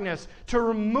of darkness, to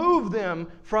remove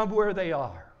them from where they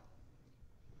are.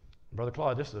 Brother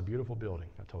Claude, this is a beautiful building.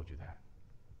 I told you that.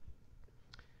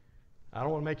 I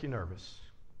don't want to make you nervous.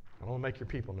 I don't want to make your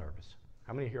people nervous.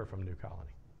 How many here are from New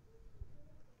Colony?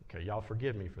 Okay, y'all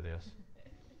forgive me for this.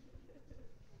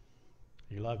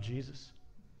 You love Jesus?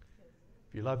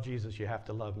 If you love Jesus, you have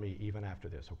to love me even after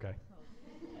this, okay?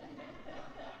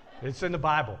 It's in the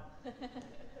Bible.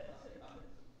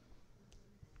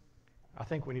 I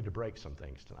think we need to break some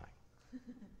things tonight.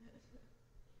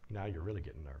 Now you're really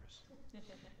getting nervous.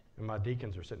 And my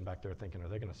deacons are sitting back there thinking, are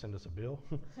they going to send us a bill?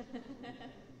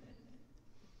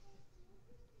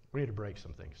 We need to break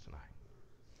some things tonight.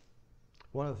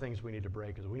 One of the things we need to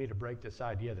break is we need to break this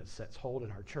idea that sets hold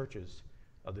in our churches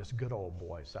of this good old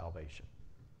boy salvation.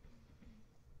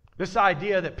 This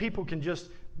idea that people can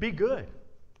just be good.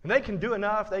 And they can do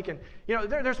enough. They can,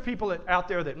 there's people out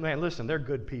there that, man, listen, they're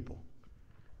good people.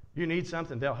 You need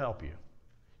something, they'll help you.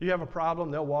 You have a problem,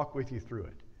 they'll walk with you through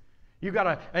it. You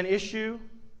got an issue,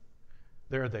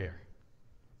 they're there.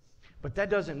 But that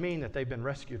doesn't mean that they've been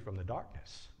rescued from the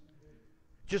darkness.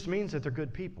 It just means that they're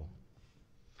good people.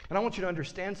 And I want you to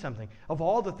understand something. Of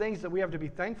all the things that we have to be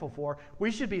thankful for,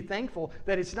 we should be thankful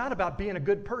that it's not about being a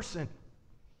good person.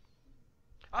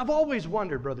 I've always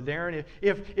wondered, Brother Darren,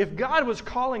 if God was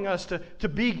calling us to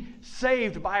be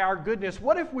saved by our goodness,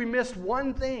 what if we missed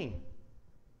one thing?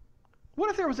 What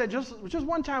if there was just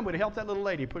one time we'd help that little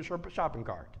lady push her shopping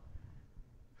cart?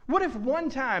 What if one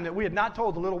time that we had not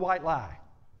told the little white lie?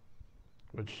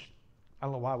 Which, I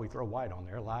don't know why we throw white on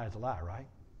there. A lie is a lie, right?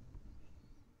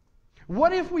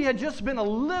 What if we had just been a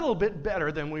little bit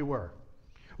better than we were?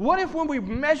 What if when we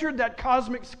measured that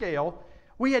cosmic scale,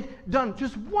 we had done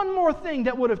just one more thing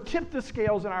that would have tipped the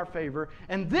scales in our favor,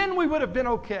 and then we would have been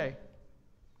okay?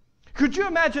 Could you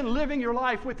imagine living your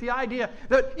life with the idea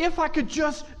that if I could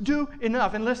just do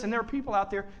enough? And listen, there are people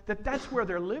out there that's where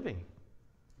they're living.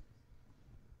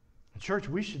 Church,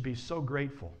 we should be so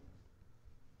grateful.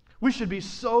 We should be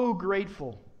so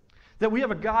grateful that we have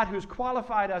a God who's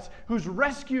qualified us, who's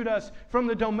rescued us from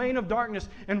the domain of darkness,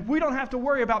 and we don't have to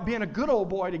worry about being a good old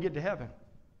boy to get to heaven.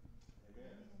 Amen.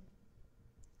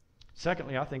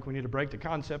 Secondly, I think we need to break the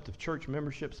concept of church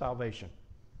membership salvation.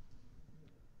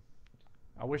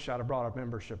 I wish I'd have brought a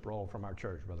membership roll from our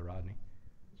church, Brother Rodney,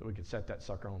 so we could set that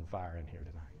sucker on fire in here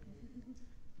tonight.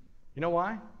 You know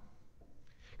why?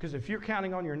 Because if you're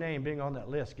counting on your name being on that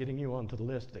list, getting you onto the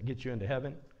list that gets you into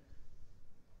heaven,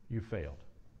 you failed.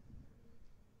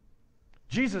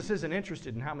 Jesus isn't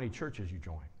interested in how many churches you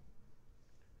join.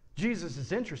 Jesus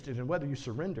is interested in whether you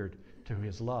surrendered to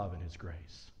His love and His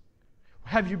grace.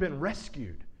 Have you been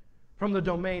rescued from the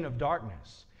domain of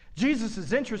darkness? Jesus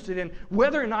is interested in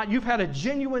whether or not you've had a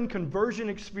genuine conversion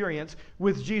experience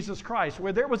with Jesus Christ,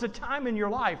 where there was a time in your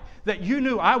life that you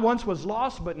knew, I once was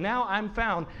lost, but now I'm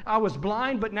found. I was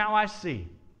blind, but now I see.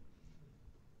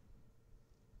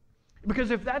 Because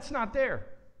if that's not there,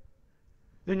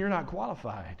 then you're not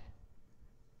qualified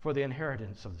for the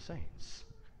inheritance of the saints.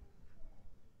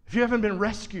 If you haven't been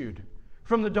rescued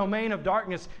from the domain of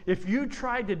darkness, if you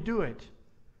tried to do it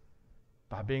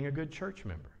by being a good church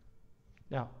member.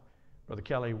 Now, Brother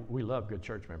Kelly, we love good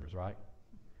church members, right?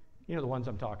 You know the ones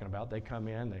I'm talking about. They come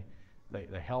in,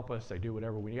 they help us, they do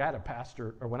whatever we need. I had a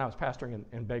pastor, or when I was pastoring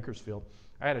in Bakersfield,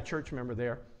 I had a church member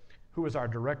there who was our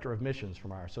director of missions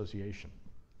from our association.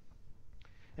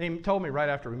 And he told me right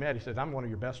after we met, he said, I'm one of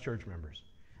your best church members.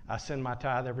 I send my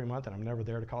tithe every month, and I'm never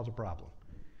there to cause a problem.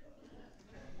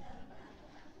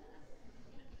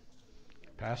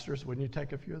 Pastors, wouldn't you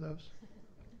take a few of those?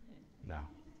 No.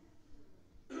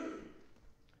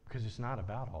 Because it's not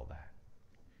about all that.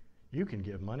 You can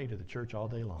give money to the church all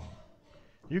day long.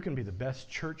 You can be the best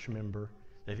church member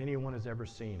that anyone has ever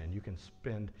seen, and you can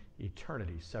spend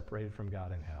eternity separated from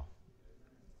God in hell.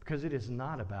 Because it is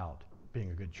not about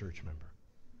being a good church member.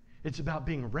 It's about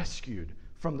being rescued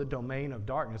from the domain of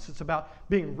darkness. It's about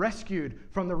being rescued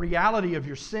from the reality of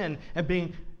your sin and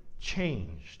being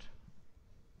changed.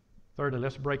 Thirdly,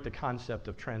 let's break the concept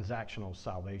of transactional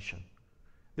salvation.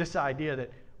 This idea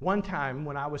that one time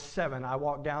when I was 7, I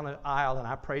walked down an aisle and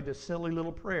I prayed this silly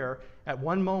little prayer at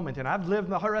one moment, and I've lived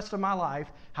the rest of my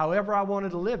life however I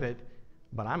wanted to live it,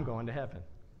 but I'm going to heaven.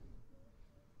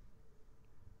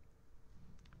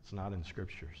 It's not in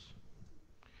Scriptures.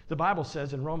 The Bible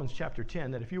says in Romans chapter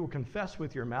 10 that if you will confess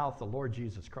with your mouth the Lord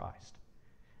Jesus Christ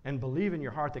and believe in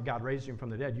your heart that God raised him from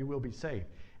the dead, you will be saved.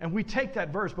 And we take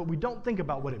that verse, but we don't think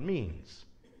about what it means.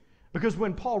 Because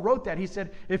when Paul wrote that, he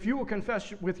said, if you will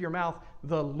confess with your mouth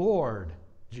the Lord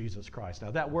Jesus Christ.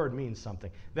 Now, that word means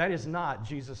something. That is not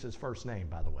Jesus' first name,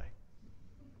 by the way.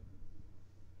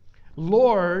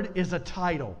 Lord is a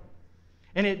title.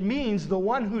 And it means the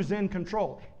one who's in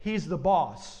control. He's the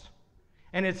boss.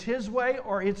 And it's his way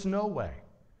or it's no way.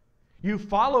 You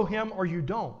follow him or you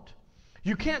don't.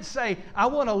 You can't say, I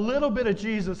want a little bit of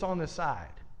Jesus on the side.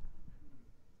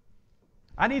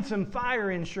 I need some fire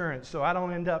insurance so I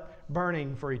don't end up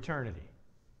burning for eternity.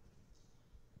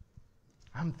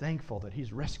 I'm thankful that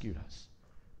he's rescued us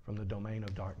from the domain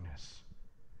of darkness.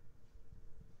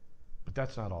 But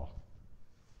that's not all.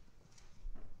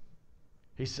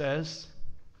 He says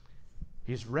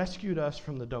he's rescued us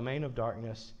from the domain of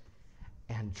darkness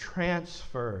and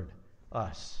transferred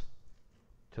us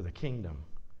to the kingdom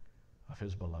of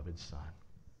his beloved Son.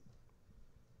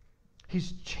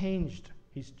 He's changed.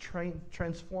 He's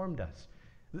transformed us.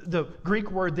 The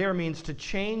Greek word there means to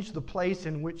change the place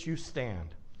in which you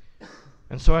stand.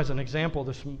 And so as an example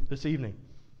this evening,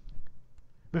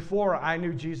 before I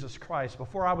knew Jesus Christ,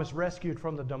 before I was rescued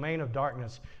from the domain of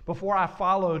darkness, before I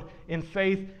followed in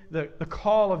faith the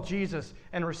call of Jesus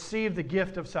and received the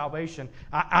gift of salvation,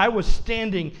 I was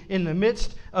standing in the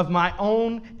midst of my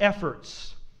own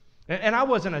efforts. And I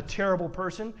wasn't a terrible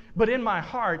person, but in my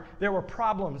heart, there were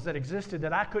problems that existed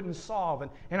that I couldn't solve,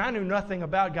 and I knew nothing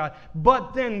about God.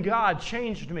 But then God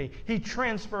changed me. He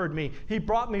transferred me. He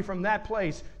brought me from that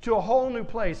place to a whole new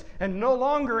place, and no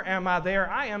longer am I there.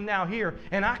 I am now here,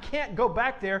 and I can't go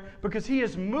back there because He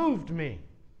has moved me.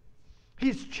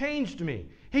 He's changed me.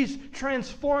 He's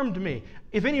transformed me.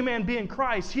 If any man be in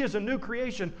Christ, he is a new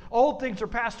creation. Old things are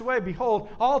passed away. Behold,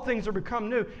 all things are become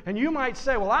new. And you might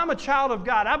say, well, I'm a child of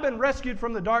God. I've been rescued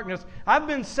from the darkness. I've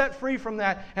been set free from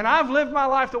that. And I've lived my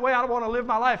life the way I want to live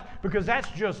my life because that's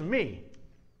just me.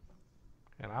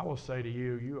 And I will say to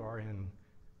you, you are in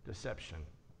deception.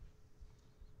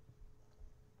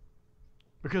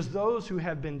 Because those who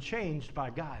have been changed by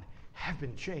God have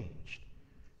been changed.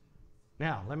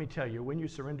 Now, let me tell you, when you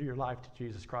surrender your life to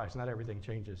Jesus Christ, not everything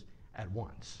changes at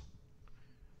once.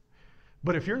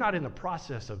 But if you're not in the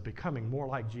process of becoming more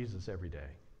like Jesus every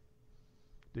day,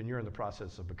 then you're in the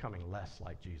process of becoming less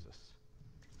like Jesus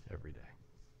every day.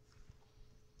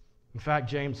 In fact,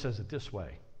 James says it this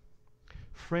way: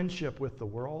 friendship with the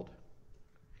world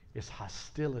is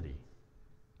hostility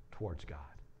towards God.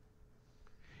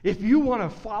 If you want to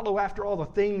follow after all the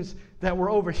things that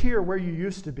were over here where you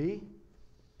used to be,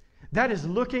 that is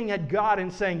looking at God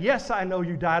and saying, yes, I know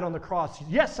you died on the cross.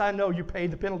 Yes, I know you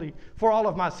paid the penalty for all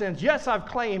of my sins. Yes, I've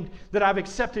claimed that I've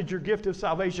accepted your gift of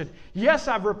salvation. Yes,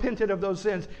 I've repented of those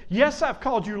sins. Yes, I've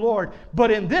called you Lord.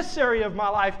 But in this area of my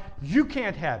life, you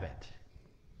can't have it.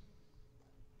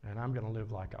 And I'm going to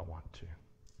live like I want to.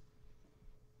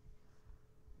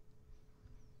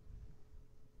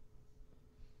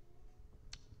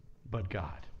 But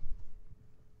God.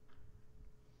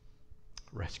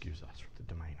 rescues us from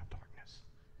the domain of darkness.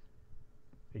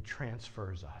 He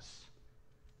transfers us.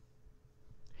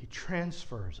 He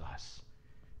transfers us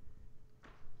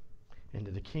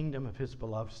into the kingdom of his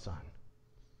beloved Son.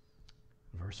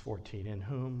 Verse 14, in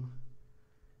whom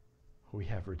we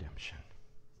have redemption.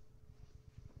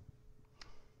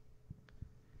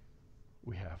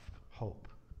 We have hope.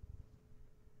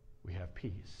 We have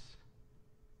peace.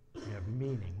 We have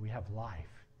meaning. We have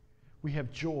life. We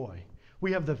have joy.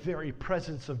 We have the very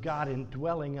presence of God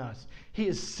indwelling us. He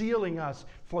is sealing us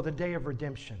for the day of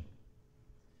redemption.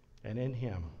 And in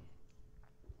him,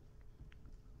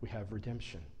 we have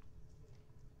redemption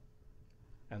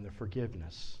and the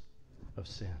forgiveness of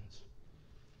sins.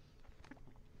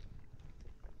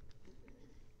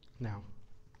 Now,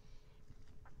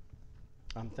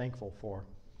 I'm thankful for,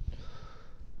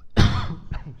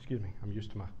 excuse me, I'm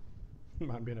used to my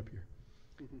being up here.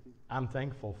 I'm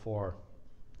thankful for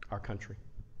our country,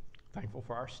 thankful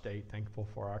for our state, thankful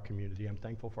for our community. I'm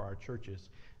thankful for our churches.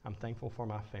 I'm thankful for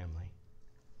my family.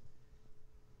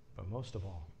 But most of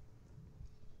all,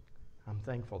 I'm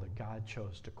thankful that God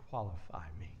chose to qualify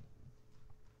me,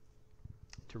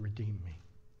 to redeem me,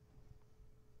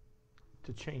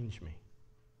 to change me,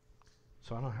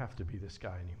 so I don't have to be this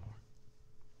guy anymore.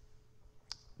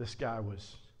 This guy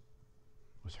was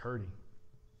hurting.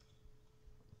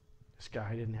 This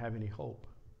guy didn't have any hope.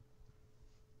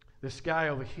 This guy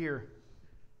over here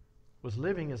was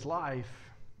living his life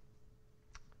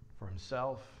for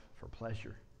himself, for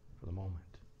pleasure, for the moment.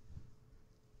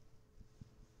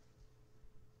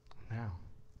 Now,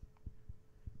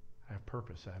 I have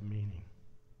purpose, I have meaning.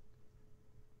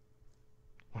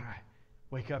 When I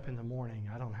wake up in the morning,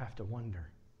 I don't have to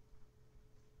wonder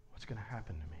what's going to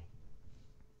happen to me.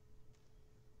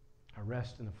 I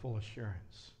rest in the full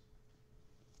assurance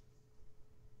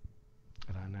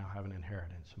that I now have an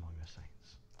inheritance among the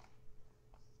saints.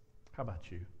 How about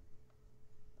you?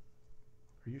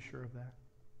 Are you sure of that?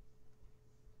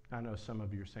 I know some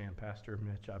of you are saying, Pastor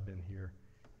Mitch, I've been here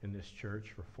in this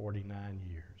church for 49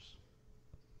 years.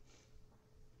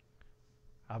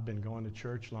 I've been going to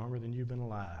church longer than you've been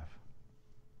alive.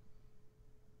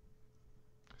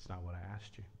 That's not what I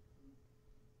asked you.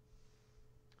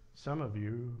 Some of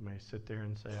you may sit there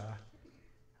and say,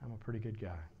 I'm a pretty good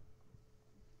guy.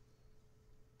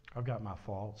 I've got my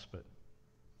faults, but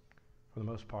for the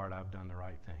most part, I've done the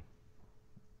right thing.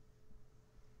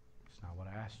 It's not what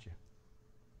I asked you.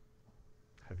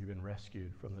 Have you been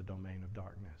rescued from the domain of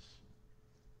darkness?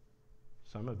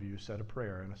 Some of you said a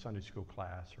prayer in a Sunday school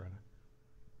class or in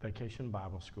a vacation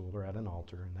Bible school or at an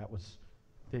altar, and that was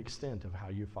the extent of how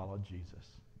you followed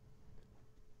Jesus.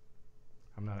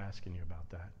 I'm not asking you about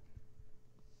that.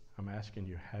 I'm asking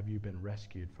you, have you been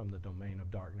rescued from the domain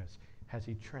of darkness? Has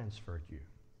he transferred you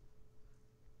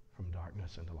from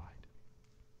darkness into light?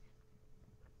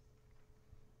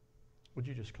 Would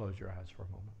you just close your eyes for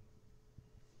a moment?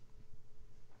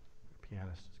 The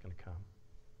pianist is going to come.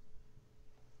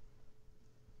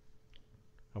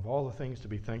 Of all the things to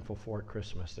be thankful for at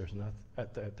Christmas, there's nothing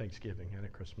at Thanksgiving and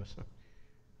at Christmas.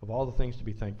 Of all the things to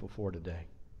be thankful for today,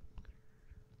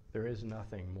 there is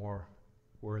nothing more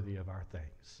worthy of our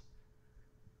thanks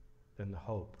than the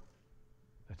hope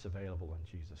that's available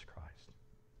in Jesus Christ.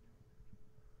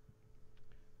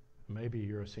 Maybe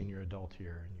you're a senior adult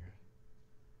here and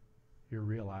you're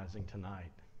realizing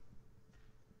tonight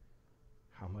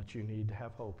how much you need to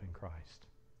have hope in Christ.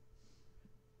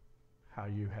 How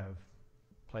you have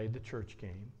played the church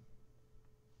game,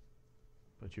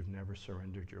 but you've never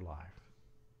surrendered your life.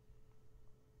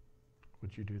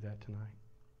 Would you do that tonight?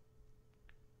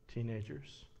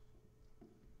 Teenagers,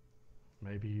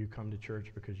 maybe you come to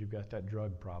church because you've got that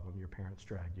drug problem your parents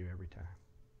drag you every time.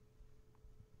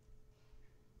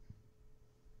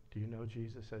 Do you know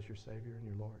Jesus as your Savior and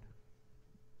your Lord?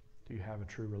 Do you have a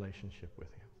true relationship with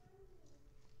him?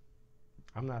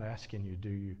 I'm not asking you, do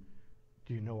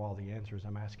you know all the answers?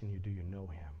 I'm asking you, do you know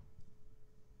him?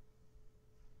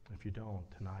 If you don't,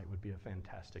 tonight would be a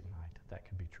fantastic night that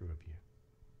could be true of you.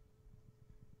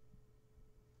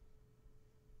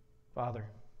 Father,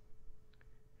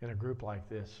 in a group like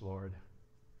this, Lord,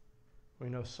 we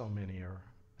know so many are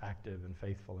active and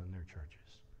faithful in their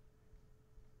churches.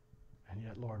 And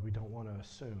yet, Lord, we don't want to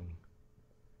assume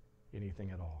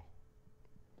anything at all.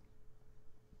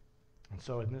 And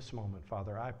so in this moment,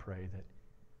 Father, I pray that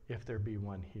if there be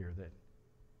one here that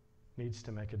needs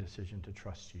to make a decision to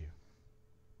trust you,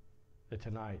 that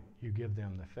tonight you give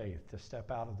them the faith to step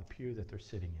out of the pew that they're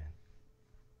sitting in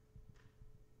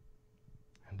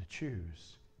and to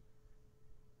choose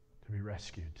to be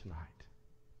rescued tonight,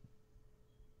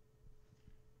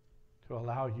 to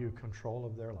allow you control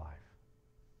of their life,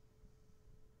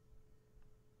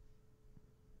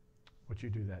 Would you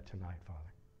do that tonight, Father?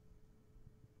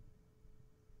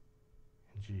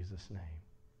 In Jesus' name.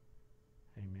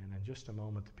 Amen. In just a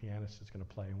moment, the pianist is going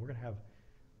to play, and we're going to have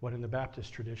what in the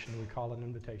Baptist tradition we call an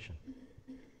invitation.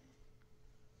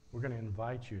 We're going to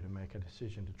invite you to make a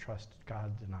decision to trust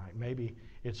God tonight. Maybe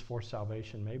it's for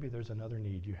salvation. Maybe there's another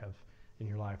need you have in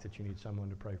your life that you need someone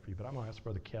to pray for you. But I'm going to ask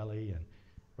Brother Kelly and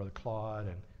Brother Claude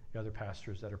and the other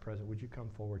pastors that are present, would you come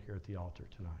forward here at the altar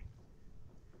tonight?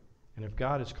 And if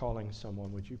God is calling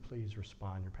someone, would you please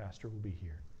respond? Your pastor will be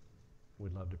here.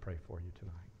 We'd love to pray for you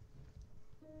tonight.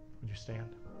 Would you stand?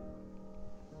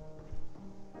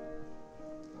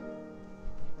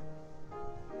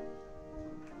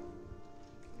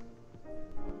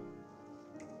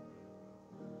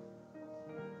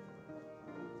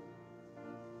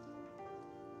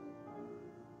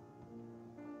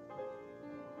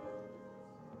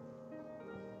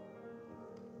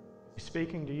 He's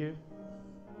speaking to you.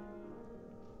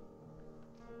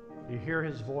 You hear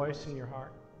his voice in your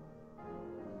heart?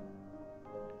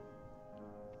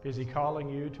 Is he calling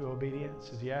you to obedience?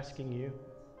 Is he asking you?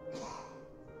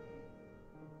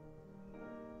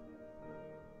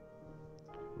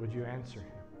 Would you answer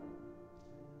him?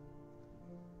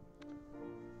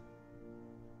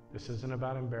 This isn't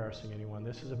about embarrassing anyone.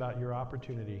 This is about your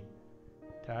opportunity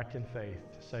to act in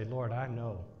faith, to say, Lord, I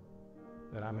know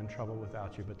that I'm in trouble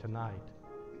without you, but tonight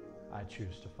I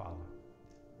choose to follow.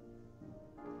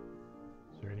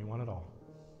 Is there anyone at all?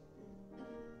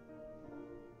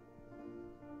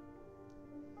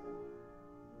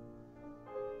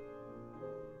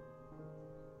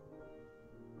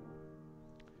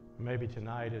 Maybe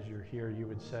tonight as you're here, you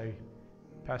would say,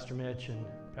 Pastor Mitch and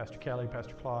Pastor Kelly,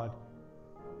 Pastor Claude,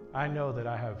 I know that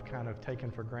I have kind of taken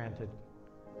for granted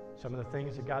some of the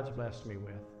things that God's blessed me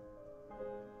with.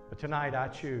 But tonight I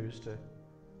choose to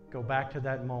go back to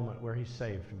that moment where he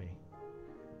saved me.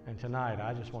 And tonight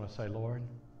I just want to say, Lord,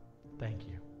 thank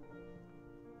you.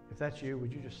 If that's you,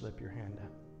 would you just slip your hand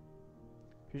up?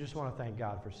 If you just want to thank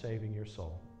God for saving your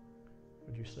soul,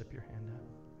 would you slip your hand up?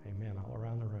 Amen. All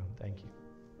around the room. Thank you.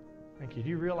 Thank you. Do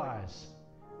you realize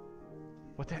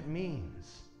what that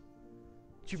means?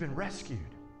 That you've been rescued.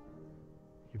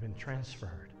 You've been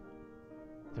transferred.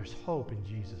 There's hope in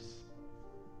Jesus.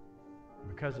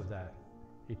 And because of that,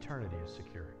 eternity is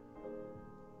secure.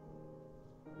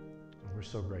 And we're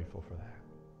so grateful for that.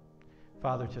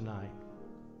 Father, tonight,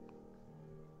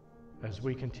 as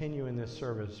we continue in this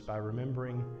service by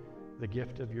remembering the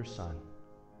gift of your Son,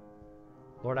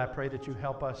 Lord, I pray that you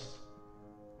help us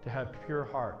to have pure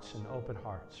hearts and open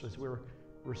hearts as we're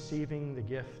receiving the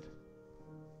gift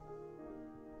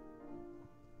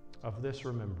of this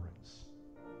remembrance.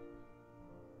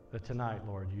 That tonight,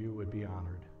 Lord, you would be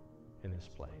honored in this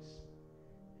place.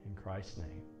 In Christ's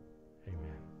name,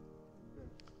 amen.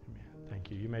 Amen. Thank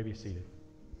you. You may be seated.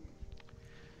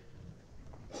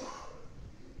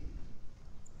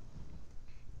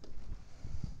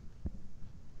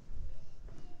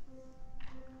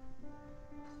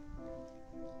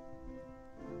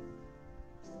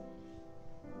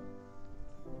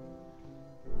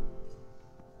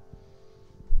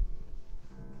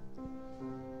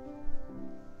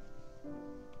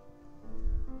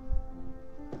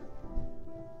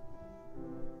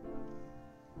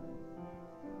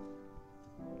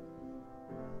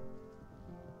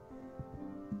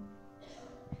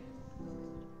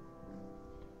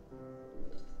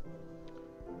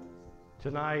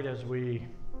 Tonight, as we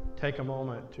take a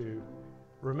moment to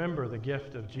remember the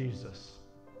gift of Jesus,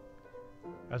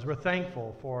 as we're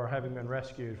thankful for having been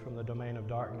rescued from the domain of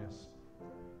darkness,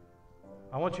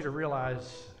 I want you to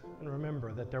realize and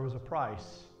remember that there was a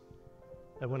price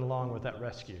that went along with that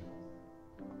rescue.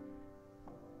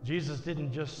 Jesus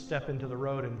didn't just step into the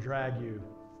road and drag you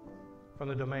from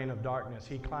the domain of darkness.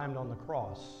 He climbed on the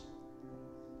cross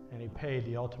and he paid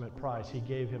the ultimate price. He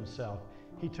gave himself.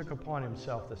 He took upon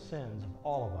himself the sins of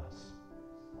all of us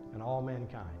and all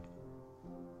mankind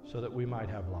so that we might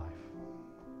have life.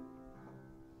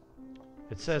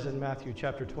 It says in Matthew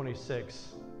chapter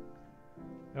 26,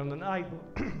 on the night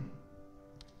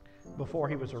before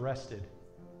he was arrested,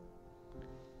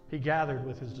 he gathered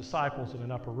with his disciples in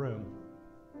an upper room.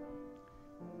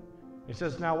 It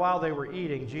says, now while they were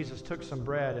eating, Jesus took some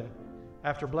bread, and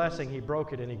after blessing, he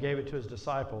broke it and he gave it to his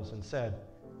disciples and said,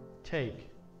 take,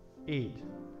 eat,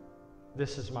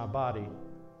 this is my body.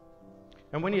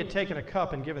 And when he had taken a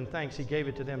cup and given thanks, he gave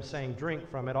it to them, saying, drink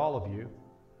from it, all of you,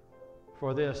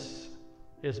 for this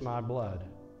is my blood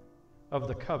of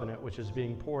the covenant, which is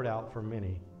being poured out for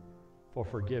many for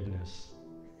forgiveness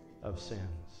of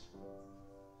sins.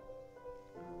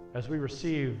 As we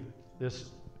receive this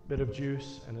bit of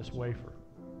juice and this wafer,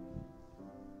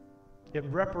 It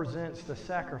represents the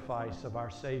sacrifice of our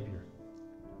Savior.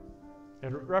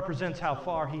 It represents how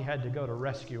far He had to go to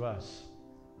rescue us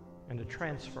and to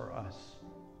transfer us,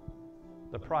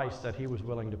 the price that He was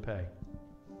willing to pay.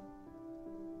 I'm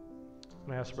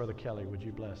going to ask Brother Kelly, would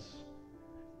you bless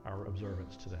our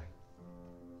observance today?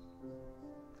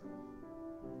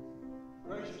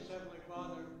 Gracious Heavenly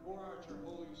Father, pour out your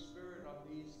Holy Spirit on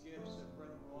these gifts of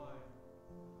bread and wine,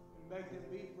 and make them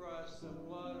be for us the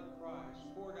blood of Christ,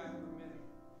 poured out for many,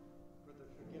 for the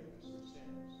forgiveness of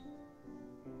sins.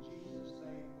 In Jesus'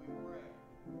 name we pray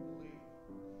and believe.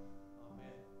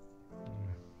 Amen.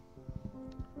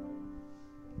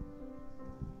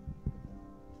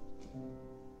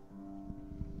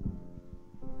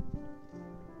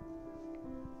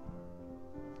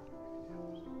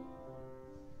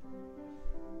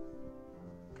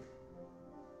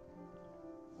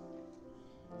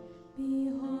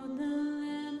 Behold the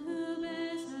Lamb who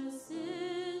bears our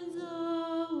sins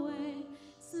away,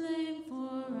 slain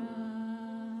for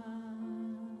us.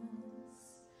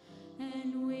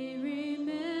 And we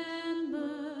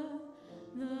remember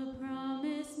the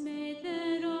promise made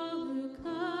that all who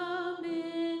come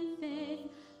in faith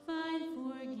find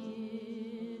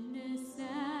forgiveness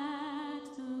at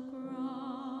the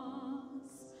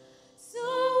cross. So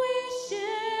we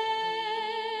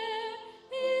share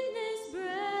in this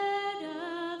bread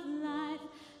of life,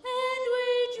 and we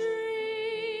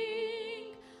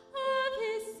drink of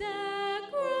His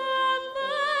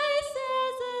sacrifice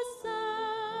as a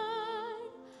sign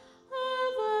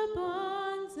of our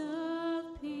bonds of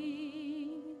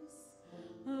peace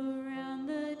around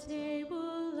the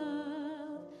table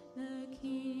of the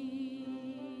King.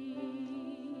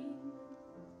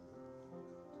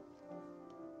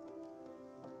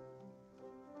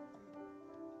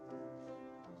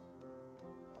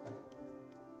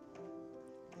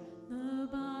 The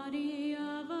body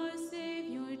of our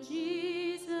Savior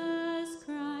Jesus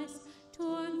Christ,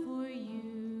 torn for you.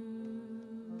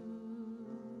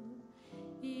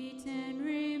 Eat and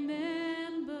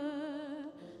remember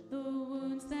the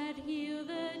wounds that heal,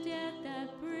 the death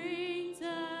that brings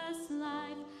us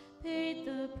life, paid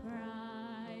the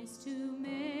price to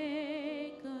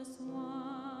make us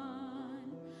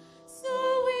one.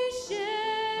 So we share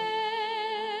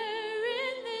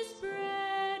in this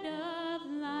bread of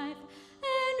life,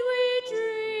 and we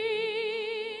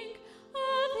drink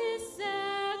of His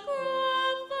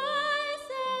sacrifice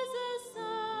as a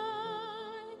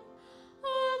sign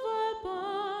of our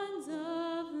bonds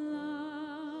of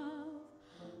love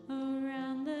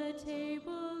around the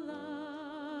table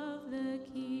of the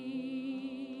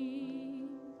King.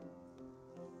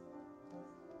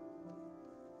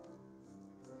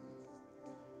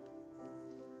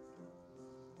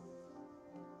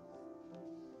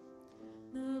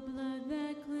 The blood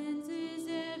that cleanses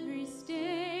every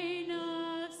stain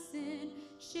of sin,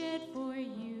 shed for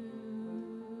you.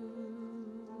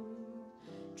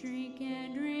 Drink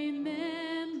and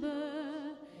remember,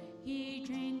 He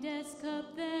drained Death's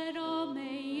cup that all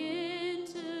may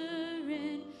enter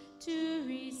in to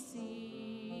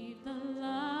receive the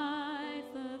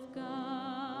life of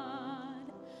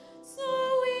God.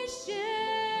 So we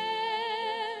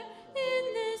share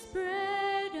in this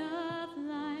bread of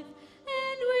life,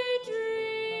 and we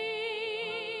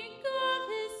drink of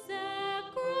His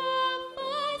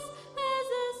sacrifice as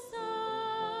a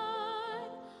sign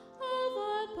of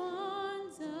our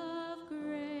bonds of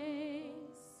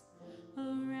grace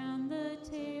around the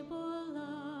table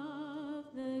of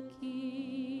the King.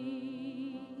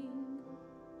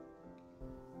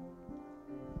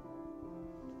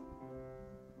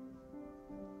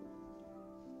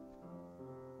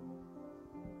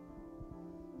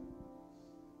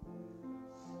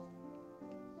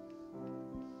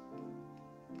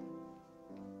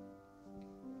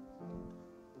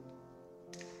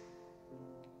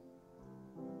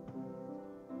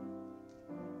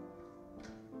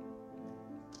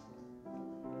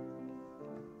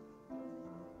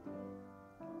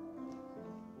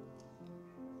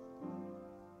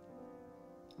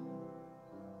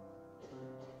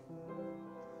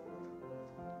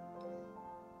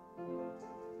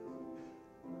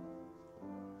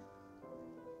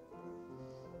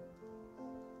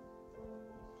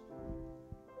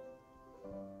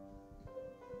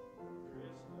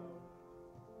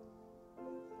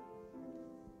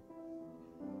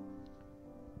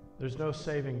 There's no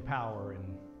saving power in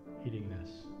eating this.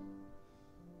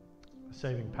 The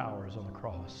saving power is on the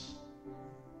cross,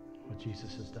 what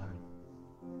Jesus has done.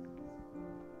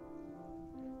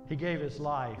 He gave His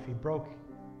life. He broke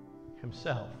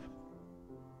Himself.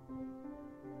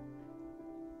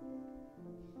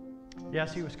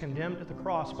 Yes, he was condemned at the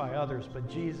cross by others, but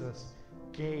Jesus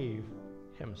gave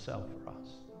himself for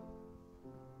us.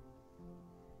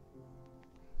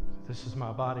 This is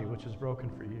my body, which is broken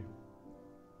for you.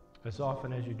 As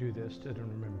often as you do this, do it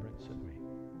in remembrance of me.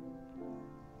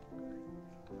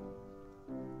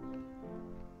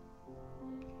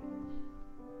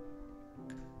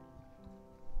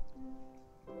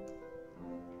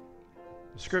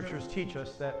 The scriptures teach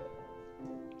us that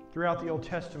throughout the Old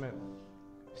Testament,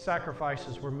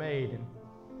 sacrifices were made, and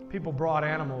people brought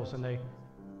animals and they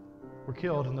were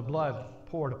killed, and the blood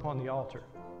poured upon the altar.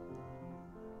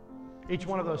 Each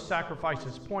one of those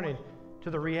sacrifices pointed to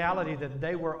the reality that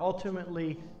they were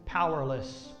ultimately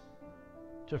powerless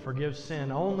to forgive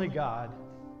sin. Only God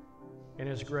in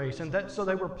His grace. And so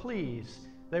they were pleas.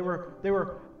 They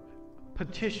were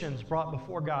petitions brought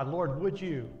before God. Lord, would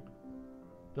you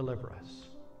deliver us?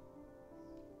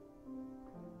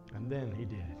 And then He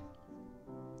did.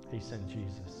 He sent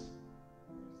Jesus,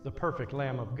 the perfect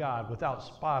Lamb of God, without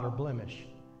spot or blemish,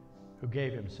 who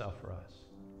gave Himself for us.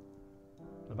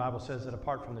 The Bible says that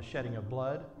apart from the shedding of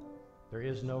blood, there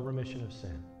is no remission of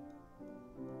sin.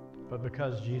 But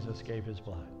because Jesus gave His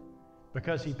blood,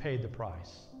 because He paid the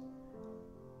price,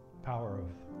 the power of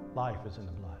life is in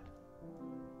the blood.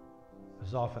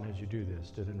 As often as you do this,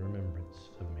 do it in remembrance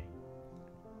of me.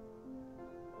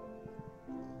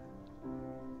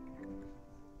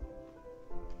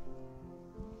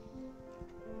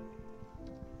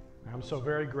 I'm so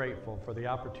very grateful for the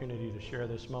opportunity to share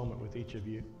this moment with each of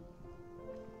you.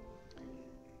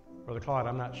 Brother Claude,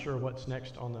 I'm not sure what's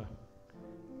next on the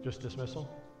just dismissal.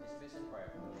 Dismiss in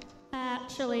prayer.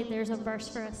 Actually, there's a verse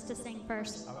for us to sing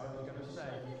first. I was going to say,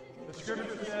 the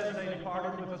scripture says they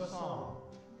departed with a song.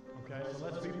 Okay, so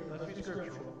let's be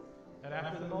scriptural. That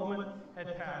after the moment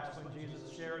had passed when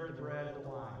Jesus shared the bread and the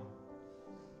wine,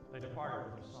 they departed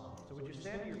with a song. So would you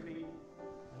stand to your feet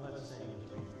and let's sing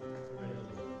as we ready to leave.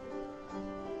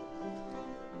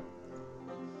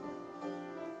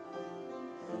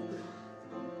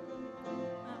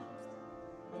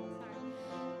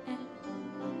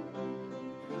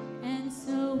 And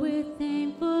so with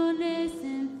thankfulness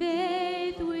and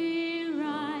faith we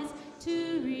rise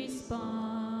to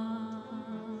respond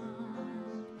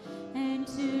and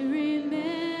to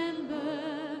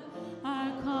remember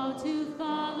our call to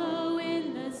follow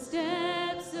in the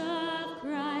steps of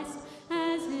Christ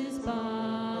as His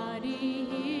body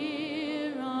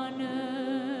here on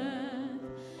earth.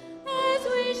 As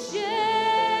we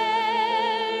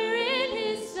share in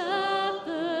His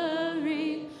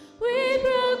suffering, we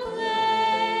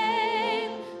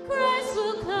proclaim Christ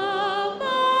will come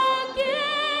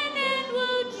again and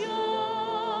will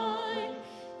join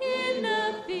in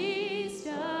the feast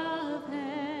of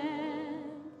heaven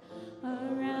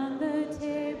around the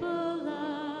table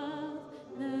of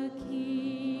the King.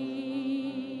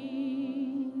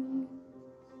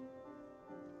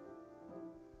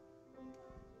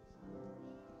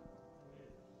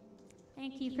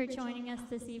 Thank you for joining us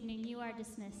this evening. You are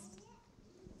dismissed.